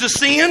choose to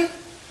sin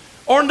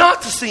or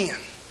not to sin.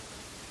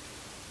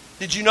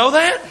 Did you know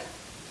that?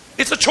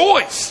 It's a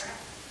choice.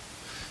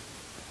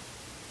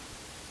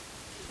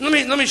 Let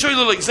me show you a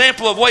little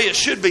example of the way it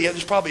should be.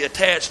 It's probably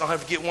attached. I'll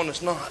have to get one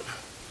that's not.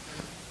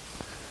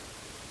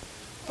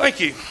 Thank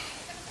you.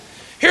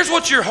 Here's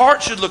what your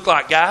heart should look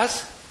like,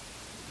 guys.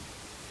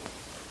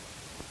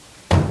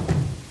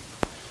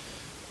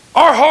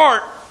 Our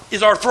heart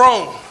is our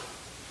throne.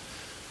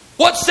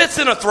 What sits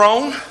in a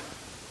throne?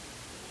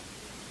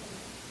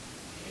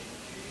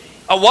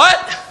 A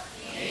what?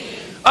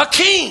 A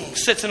king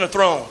sits in a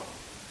throne.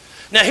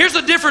 Now here's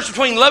the difference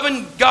between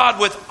loving God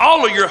with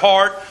all of your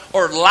heart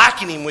or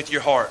liking Him with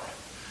your heart.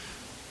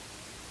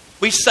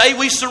 We say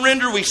we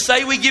surrender, we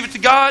say we give it to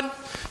God,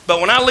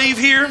 but when I leave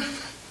here,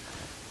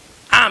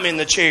 I'm in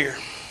the chair.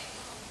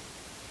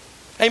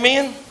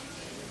 Amen?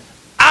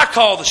 I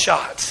call the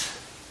shots.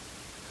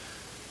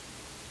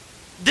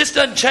 This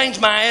doesn't change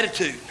my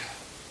attitude.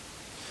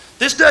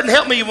 This doesn't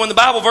help me when the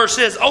Bible verse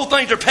says, old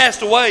things are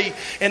passed away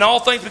and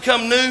all things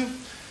become new.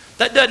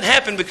 That doesn't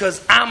happen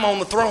because I'm on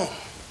the throne.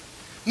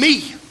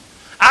 Me.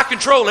 I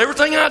control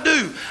everything I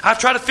do. I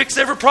try to fix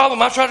every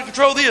problem. I try to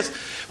control this.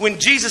 When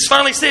Jesus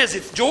finally says,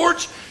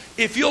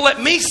 if you'll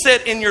let me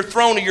sit in your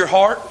throne of your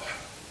heart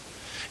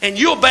and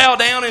you'll bow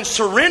down and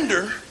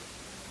surrender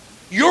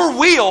your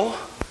will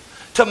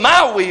to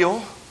my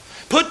will,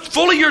 put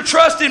fully your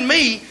trust in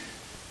me,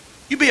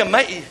 you'll be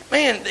amazed.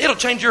 Man, it'll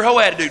change your whole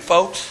attitude,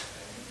 folks.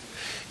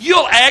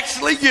 you'll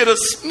actually get a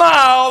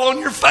smile on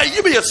your face.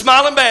 You'll be a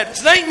smiling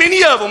Baptist. There ain't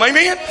many of them,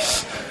 amen?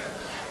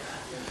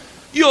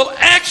 You'll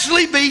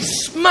actually be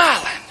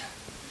smiling.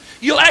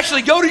 You'll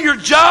actually go to your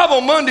job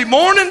on Monday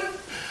morning,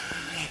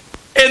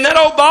 and that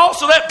old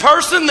boss or that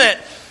person that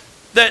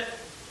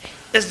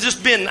has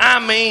just been,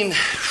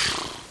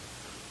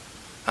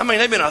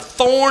 they've been a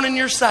thorn in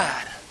your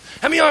side.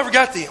 How many of y'all ever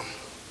got them?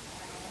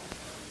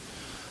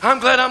 I'm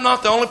glad I'm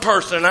not the only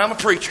person, and I'm a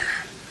preacher.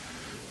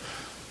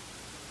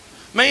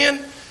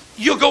 Man,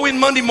 you'll go in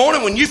Monday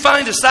morning when you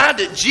decide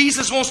that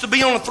Jesus wants to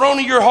be on the throne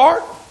of your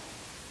heart,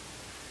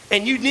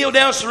 and you kneel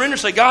down and surrender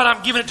and say, God,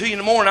 I'm giving it to you in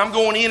the morning. I'm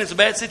going in. It's a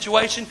bad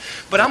situation,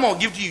 but I'm going to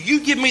give it to you. You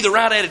give me the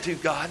right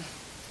attitude, God.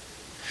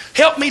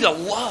 Help me to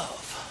love.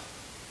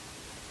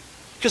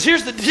 Because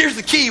here's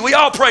the key. We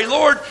all pray,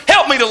 Lord,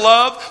 help me to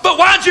love, but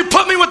why'd you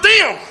put me with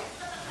them?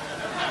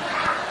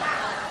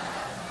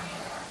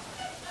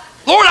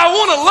 Lord, I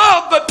want to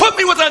love, but put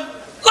me with a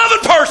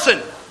loving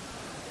person.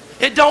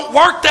 It don't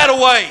work that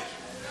way.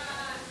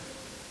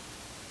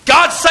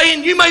 God's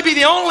saying you may be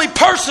the only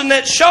person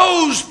that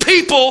shows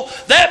people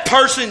that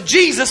person,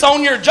 Jesus,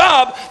 on your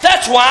job.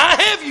 That's why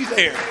I have you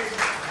there.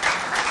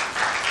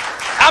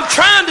 I'm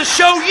trying to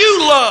show you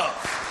love.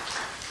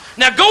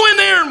 Now go in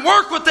there and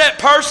work with that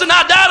person.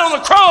 I died on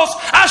the cross.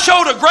 I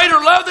showed a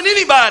greater love than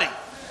anybody.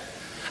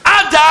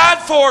 I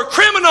died for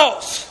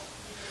criminals.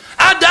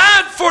 I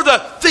died for the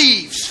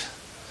thieves.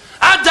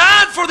 I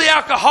died for the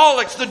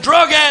alcoholics, the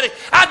drug addict.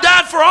 I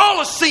died for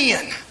all of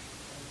sin.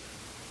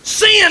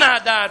 Sin I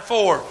died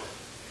for.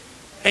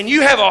 And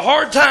you have a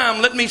hard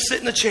time letting me sit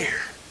in the chair.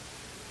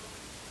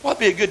 Well, that'd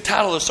be a good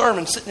title of the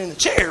sermon, sitting in the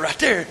chair right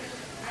there.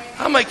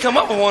 I may come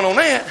up with one on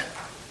that.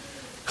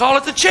 Call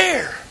it the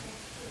chair.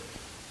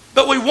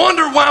 But we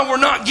wonder why we're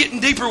not getting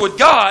deeper with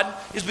God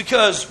is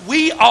because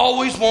we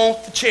always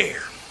want the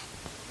chair.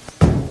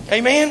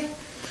 Amen?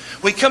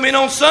 We come in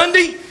on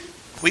Sunday,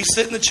 we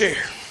sit in the chair.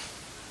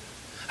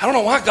 I don't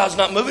know why God's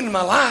not moving in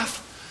my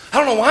life. I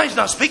don't know why He's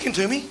not speaking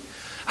to me.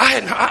 I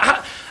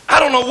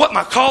don't know what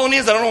my calling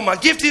is. I don't know what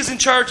my gift is in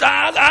church.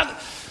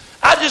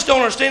 I just don't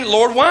understand it,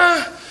 Lord.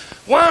 Why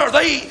are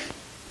they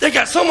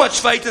got so much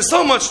faith and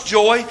so much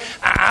joy?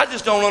 I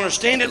just don't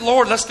understand it.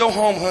 Lord, let's go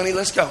home, honey.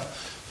 Let's go.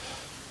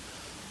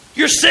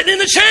 You're sitting in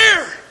the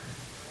chair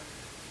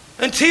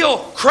until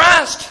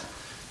Christ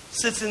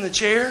sits in the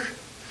chair.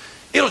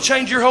 It'll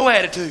change your whole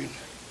attitude.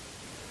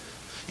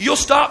 You'll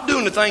stop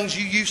doing the things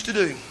you used to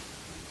do.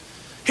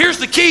 Here's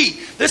the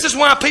key. This is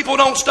why people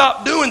don't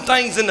stop doing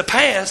things in the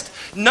past.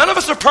 None of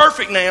us are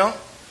perfect now.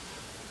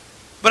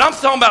 But I'm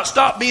talking about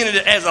stop being it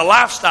as a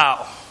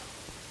lifestyle.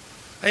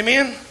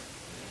 Amen?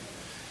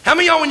 How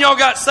many of y'all, when y'all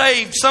got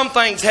saved, some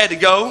things had to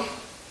go?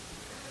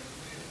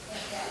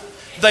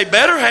 They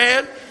better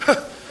had.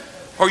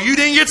 Or you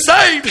didn't get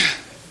saved.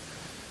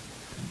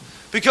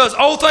 Because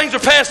old things are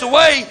passed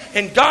away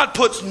and God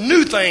puts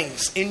new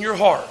things in your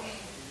heart.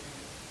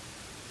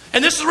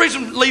 And this is the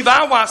reason,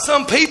 Levi, why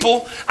some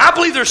people, I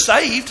believe they're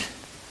saved,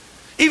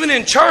 even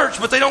in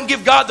church, but they don't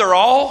give God their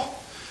all.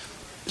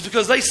 It's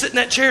because they sit in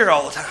that chair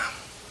all the time.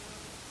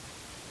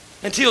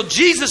 Until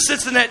Jesus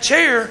sits in that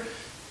chair,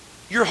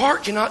 your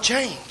heart cannot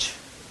change.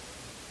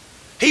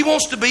 He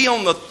wants to be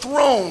on the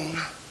throne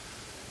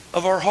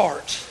of our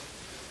hearts.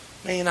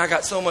 Man, I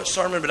got so much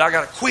sermon, but I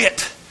got to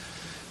quit.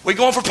 We're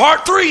going for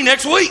part 3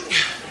 next week.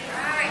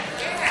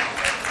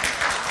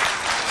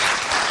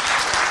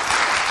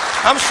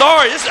 I'm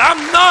sorry.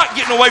 I'm not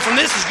getting away from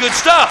this. This is good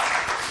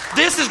stuff.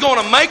 This is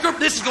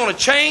going to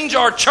change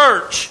our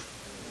church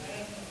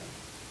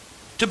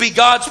to be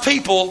God's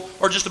people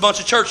or just a bunch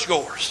of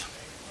churchgoers.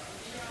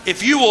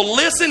 If you will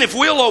listen, if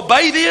we'll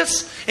obey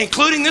this,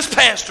 including this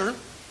pastor,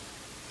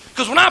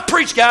 because when I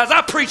preach, guys,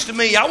 I preach to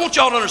me. I want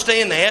y'all to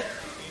understand that.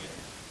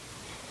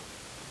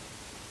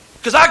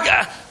 Because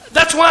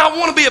that's why I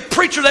want to be a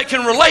preacher that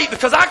can relate,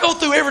 because I go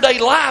through everyday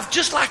life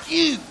just like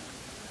you.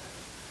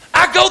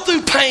 I go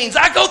through pains.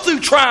 I go through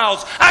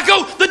trials.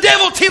 The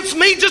devil tempts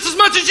me just as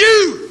much as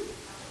you.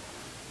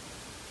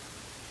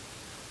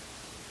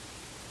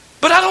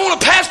 But I don't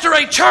want to pastor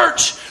a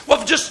church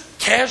with just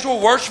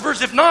casual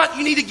worshipers. If not,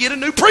 you need to get a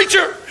new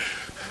preacher.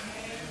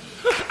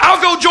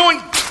 I'll go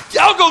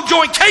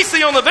join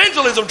Casey on the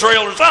evangelism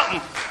trail or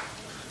something.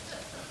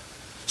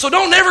 So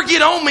don't ever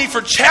get on me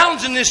for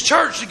challenging this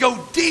church to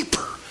go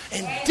deeper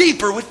and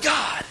deeper with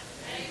God.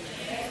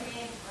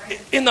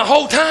 In the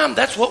whole time,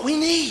 that's what we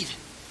need.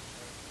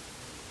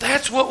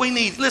 That's what we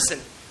need. Listen,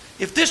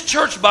 if this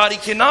church body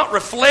cannot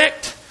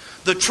reflect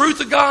the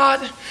truth of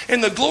God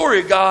and the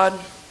glory of God,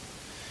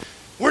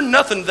 we're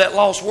nothing to that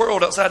lost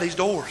world outside these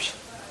doors.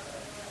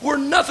 We're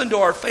nothing to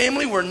our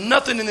family. We're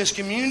nothing in this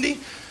community.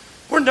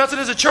 We're nothing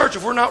as a church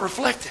if we're not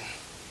reflecting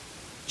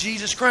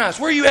Jesus Christ.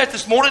 Where are you at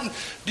this morning?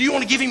 Do you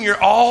want to give Him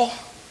your all?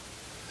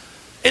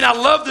 And I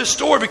love this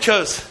story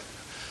because,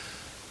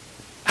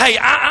 hey,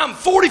 I'm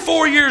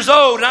 44 years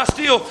old and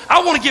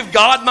I want to give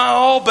God my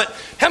all, but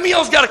how many of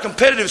y'all's got a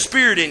competitive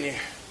spirit in you?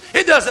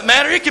 It doesn't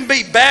matter. It can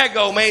be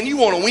Bago, man, you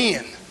want to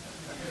win.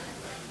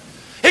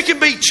 It can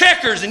be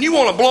checkers and you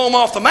want to blow them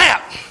off the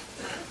map.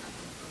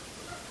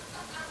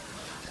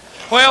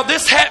 Well,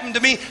 this happened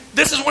to me.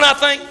 This is when I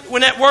think,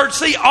 when that word,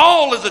 see,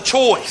 all is a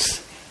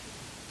choice.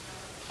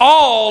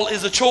 All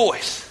is a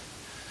choice.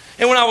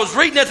 And when I was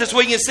reading that this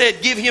week, it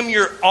said, give him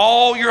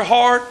all your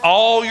heart,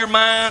 all your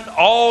mind,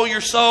 all your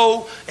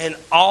soul, and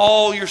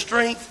all your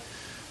strength.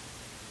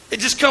 It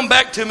just come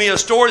back to me a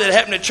story that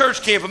happened at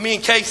church camp with me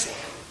and Casey.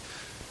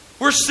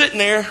 We're sitting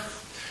there.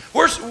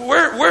 Where's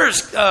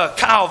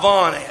Kyle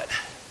Vaughn at?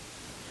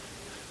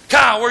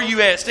 Kyle, where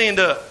you at? Stand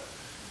up.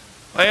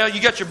 Well,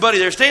 you got your buddy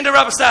there. Stand up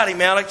right beside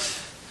him, Alex.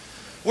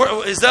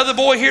 Is the other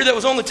boy here that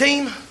was on the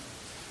team?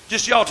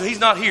 Just y'all two. He's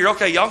not here.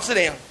 Okay, y'all can sit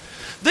down.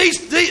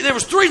 There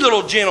was 3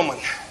 little gentlemen.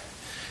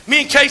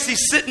 Me and Casey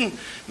sitting,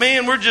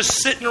 man, we're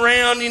just sitting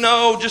around,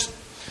 just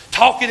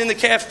talking in the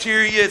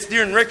cafeteria. It's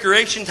during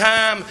recreation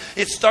time.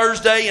 It's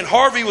Thursday, and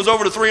Harvey was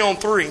over to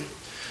 3-on-3.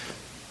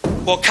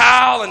 Well,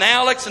 Kyle and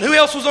Alex, and who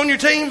else was on your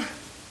team?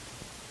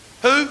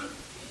 Who?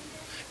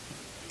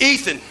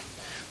 Ethan.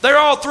 They're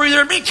all 3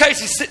 there. Me and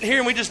Casey sitting here,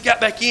 and we just got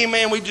back in,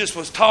 man. We just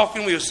was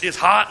talking. It's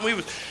hot, and we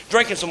was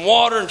drinking some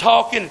water and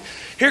talking.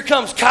 Here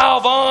comes Kyle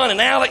Vaughn and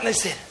Alec, and they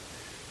said,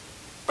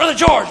 Brother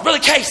George, Brother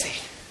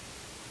Casey,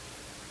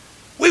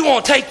 we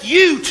want to take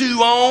you 2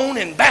 on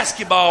in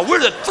basketball. We're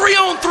the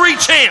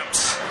 3-on-3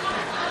 champs.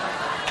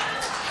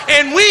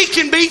 And we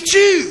can beat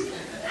you.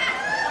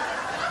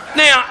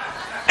 Now,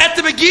 at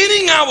the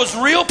beginning, I was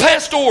real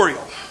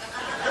pastoral.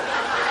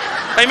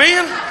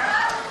 Amen?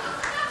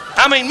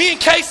 I mean, me and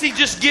Casey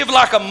just give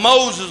like a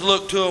Moses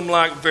look to him,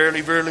 like,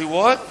 verily, verily,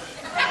 what?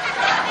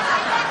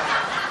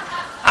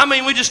 I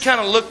mean, we just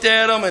kind of looked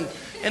at him,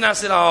 and I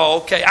said,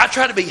 oh, okay. I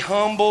tried to be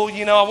humble,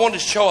 I wanted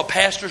to show a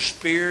pastor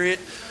spirit.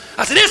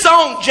 I said, it's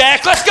on,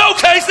 Jack. Let's go,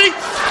 Casey.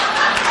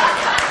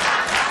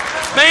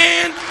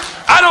 Man,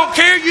 I don't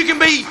care. You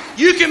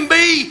can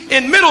be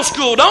in middle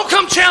school. Don't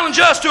come challenge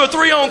us to a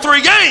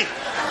 3-on-3 game,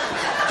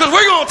 because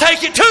we're going to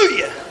take it to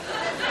you.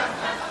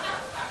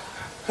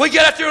 We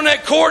got out there on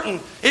that court, and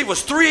it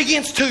was 3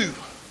 against 2.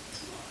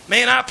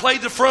 Man, I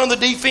played the front of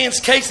the defense.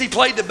 Casey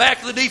played the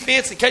back of the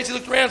defense. And Casey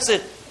looked around and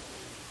said,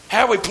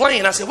 how are we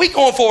playing? I said, we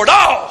going for it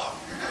all.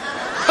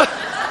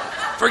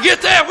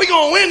 Forget that. We're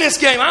going to win this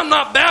game. I'm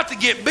not about to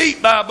get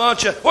beat by a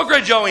bunch of... What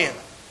grade y'all in?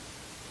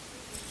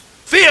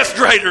 5th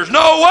graders.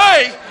 No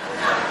way.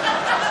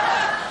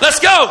 Let's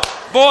go.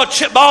 Boy,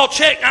 ball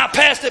check. I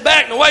passed it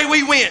back, and away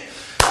we went.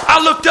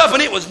 I looked up,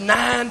 and it was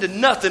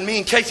 9-0. Me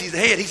and Casey's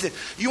ahead. He said,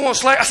 you want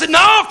to slack? I said,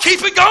 no,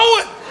 keep it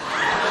going.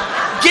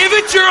 Give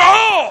it your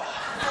all.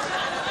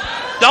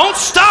 Don't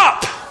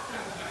stop.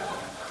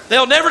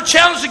 They'll never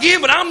challenge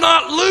again, but I'm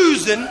not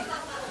losing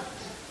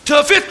to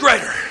a 5th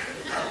grader.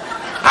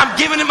 I'm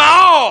giving it my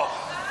all.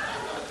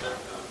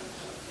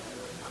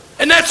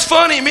 And that's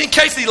funny. Me and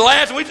Casey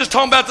laughed, and we just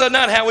talking about the other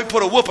night how we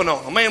put a whooping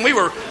on them. Man, we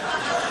were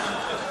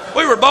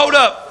bowed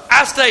up.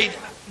 I stayed.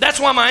 That's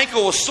why my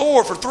ankle was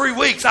sore for 3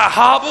 weeks. I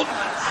hobbled.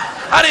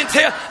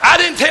 I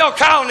didn't tell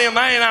Kyle and them,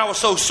 man, I was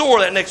so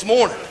sore that next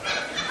morning.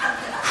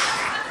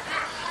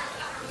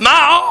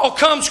 My all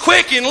comes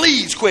quick and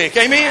leaves quick.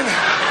 Amen.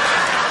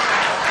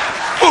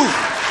 Ooh.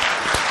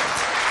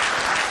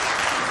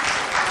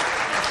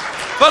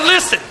 But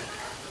listen.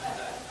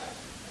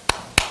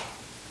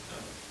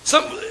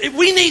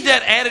 We need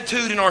that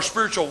attitude in our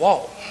spiritual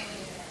walk.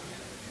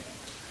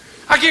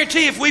 I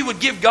guarantee if we would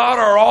give God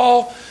our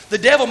all, the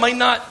devil may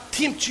not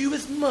tempt you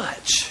as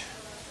much.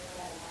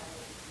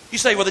 You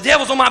say, well, the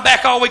devil's on my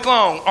back all week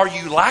long. Are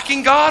you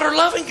liking God or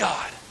loving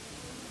God?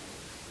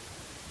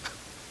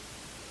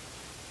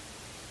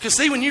 Because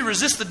see, when you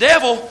resist the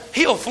devil,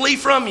 he'll flee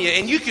from you.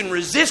 And you can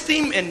resist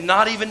him and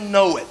not even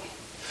know it.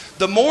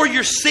 The more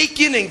you're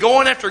seeking and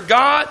going after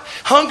God,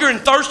 hunger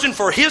and thirsting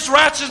for His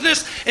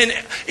righteousness, and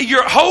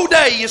your whole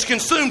day is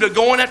consumed of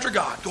going after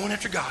God, going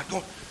after God.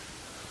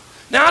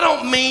 Now, I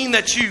don't mean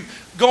that you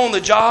go on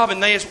the job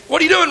and they ask,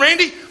 what are you doing,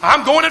 Randy?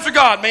 I'm going after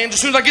God, man. As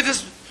soon as I get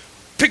this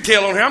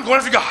pigtail on here, I'm going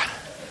after God.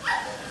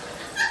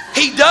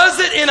 He does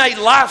it in a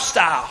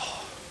lifestyle.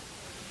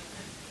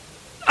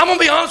 I'm going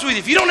to be honest with you.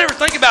 If you don't ever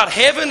think about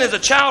heaven as a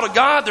child of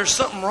God, there's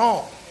something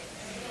wrong.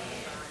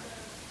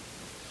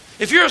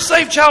 If you're a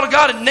saved child of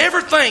God and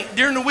never think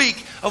during the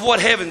week of what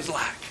heaven's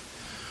like,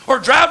 or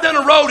drive down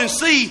the road and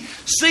see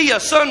a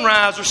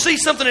sunrise or see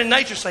something in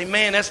nature, say,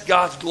 man, that's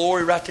God's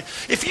glory right there.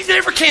 If you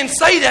never can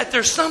say that,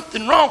 there's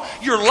something wrong.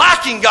 You're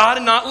liking God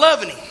and not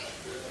loving Him.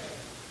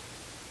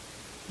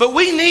 But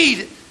we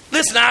need,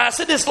 listen, I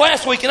said this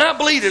last week and I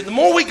believe it. The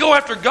more we go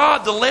after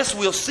God, the less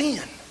we'll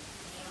sin.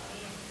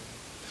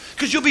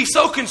 Because you'll be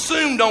so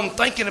consumed on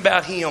thinking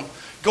about Him,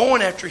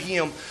 going after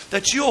Him,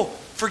 that you'll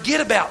forget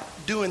about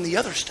doing the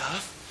other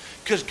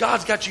stuff, because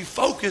God's got you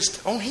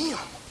focused on Him.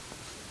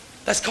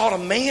 That's called a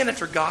man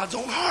after God's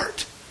own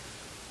heart.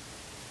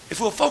 If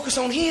we'll focus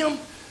on Him,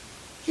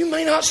 you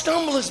may not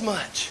stumble as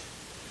much.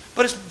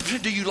 But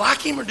do you like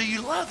Him or do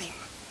you love Him?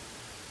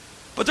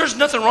 But there's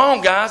nothing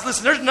wrong, guys.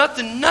 Listen, there's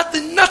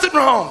nothing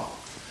wrong.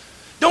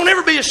 Don't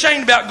ever be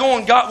ashamed about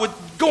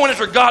going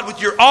after God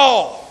with your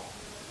all.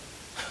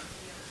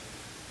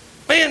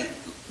 Man,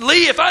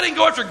 Lee, if I didn't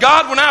go after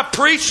God when I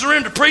preach,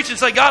 surrender to preach and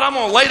say, God, I'm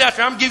going to lay it out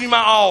there. I'm giving you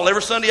my all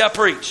every Sunday I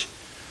preach.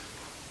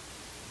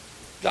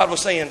 God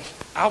was saying,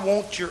 I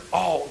want your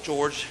all,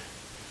 George.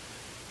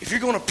 If you're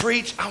going to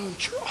preach, I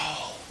want your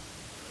all.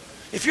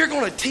 If you're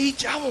going to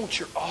teach, I want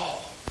your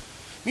all.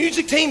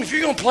 Music team, if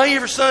you're going to play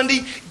every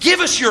Sunday,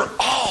 give us your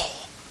all.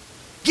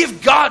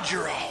 Give God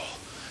your all.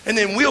 And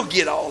then we'll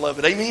get all of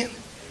it. Amen?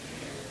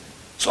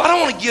 So I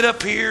don't want to get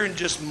up here and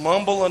just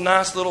mumble a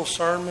nice little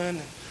sermon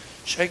and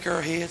shake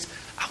our heads.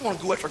 I want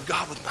to go after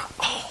God with my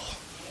all.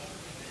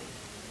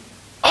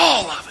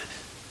 All of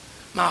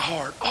it. My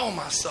heart, all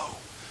my soul.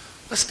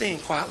 Let's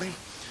stand quietly.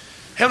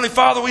 Heavenly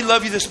Father, we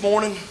love you this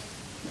morning.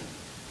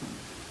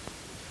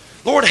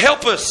 Lord,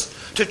 help us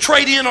to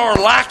trade in our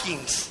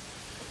lackings.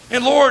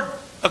 And Lord,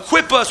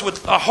 equip us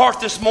with a heart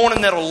this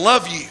morning that'll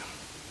love you.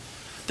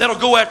 That'll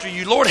go after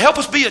you. Lord, help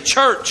us be a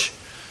church.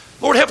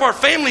 Lord, help our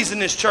families in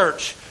this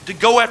church to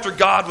go after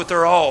God with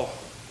their all.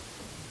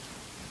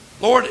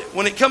 Lord,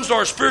 when it comes to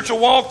our spiritual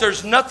walk,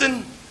 there's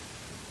nothing.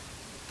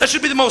 That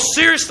should be the most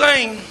serious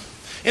thing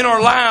in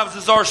our lives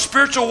is our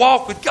spiritual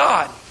walk with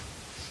God.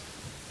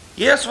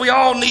 Yes, we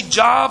all need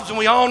jobs and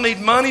we all need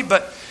money,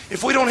 but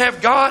if we don't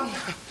have God,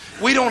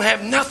 we don't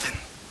have nothing.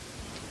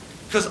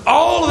 Because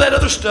all of that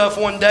other stuff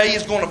one day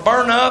is going to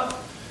burn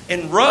up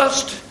and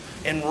rust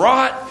and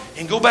rot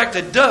and go back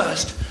to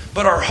dust.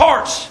 But our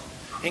hearts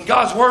and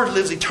God's Word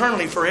lives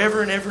eternally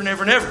forever and ever and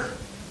ever and ever.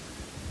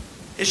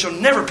 It shall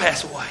never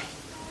pass away.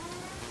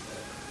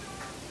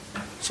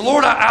 So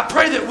Lord, I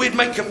pray that we'd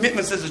make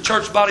commitments as a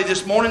church body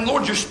this morning.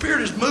 Lord, your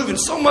Spirit is moving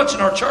so much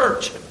in our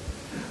church.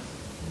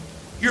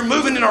 You're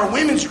moving in our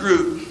women's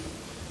group.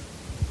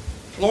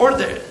 Lord,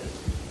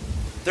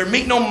 they're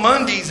meeting on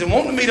Mondays and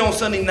wanting to meet on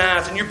Sunday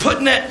nights. And you're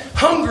putting that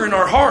hunger in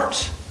our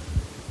hearts.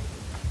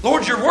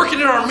 Lord, you're working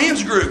in our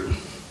men's group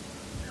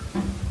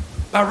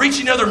by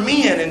reaching other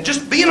men and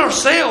just being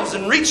ourselves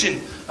and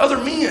reaching other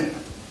men.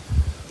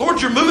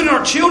 Lord, you're moving in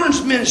our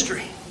children's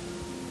ministry.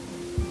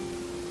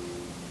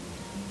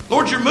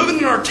 Lord, you're moving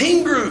in our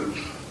teen group.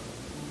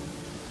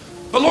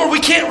 But Lord, we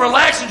can't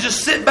relax and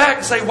just sit back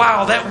and say,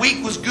 wow, that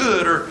week was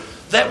good or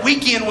that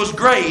weekend was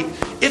great.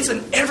 It's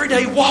an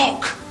everyday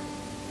walk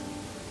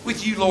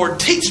with you, Lord.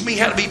 Teach me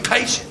how to be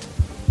patient.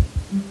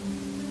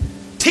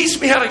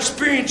 Teach me how to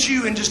experience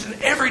you in just an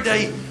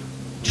everyday,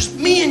 just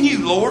me and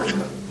you, Lord.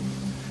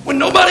 When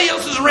nobody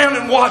else is around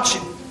and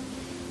watching.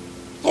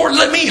 Lord,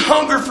 let me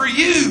hunger for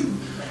you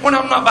when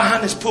I'm not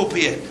behind this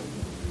pulpit.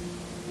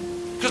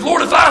 Because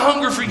Lord, if I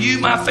hunger for you,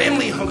 my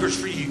family hungers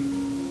for you.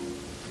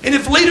 And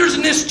if leaders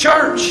in this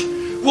church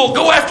will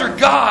go after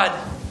God,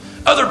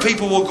 other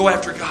people will go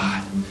after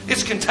God.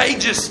 It's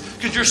contagious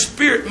because your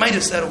Spirit made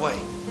us that way.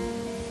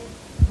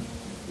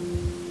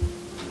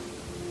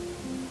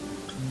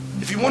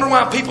 If you wonder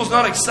why people's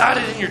not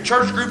excited in your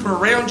church group or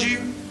around you,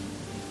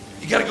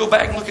 you got to go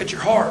back and look at your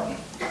heart.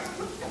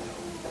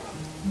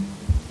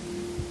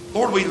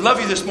 Lord, we love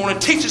you this morning.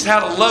 Teach us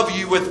how to love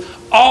you with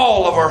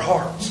all of our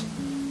hearts,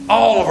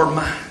 all of our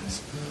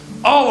minds,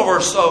 all of our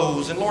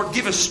souls. And Lord,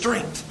 give us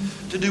strength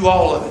to do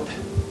all of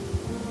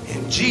it.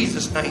 In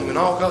Jesus' name. And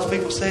all God's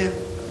people said,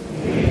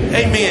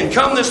 amen.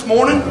 Come this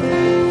morning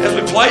as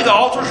we play. The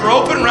altars are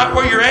open right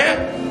where you're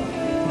at.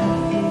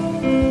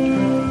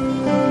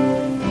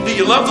 Do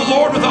you love the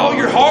Lord with all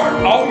your heart,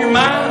 all your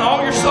mind,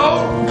 all your soul?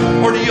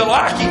 Or do you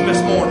like Him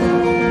this morning?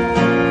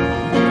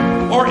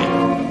 Or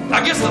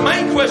I guess the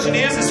main question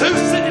is who's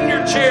sitting in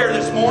your chair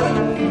this morning?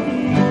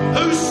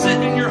 Who's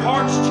sitting in your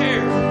heart's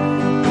chair?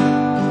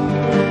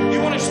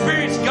 You want to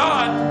experience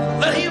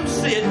God? Let Him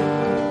sit.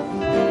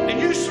 And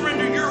you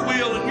surrender your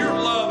will and your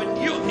love. And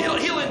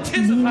He'll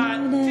intensify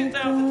it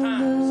 10,000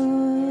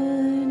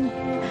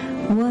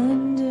 times.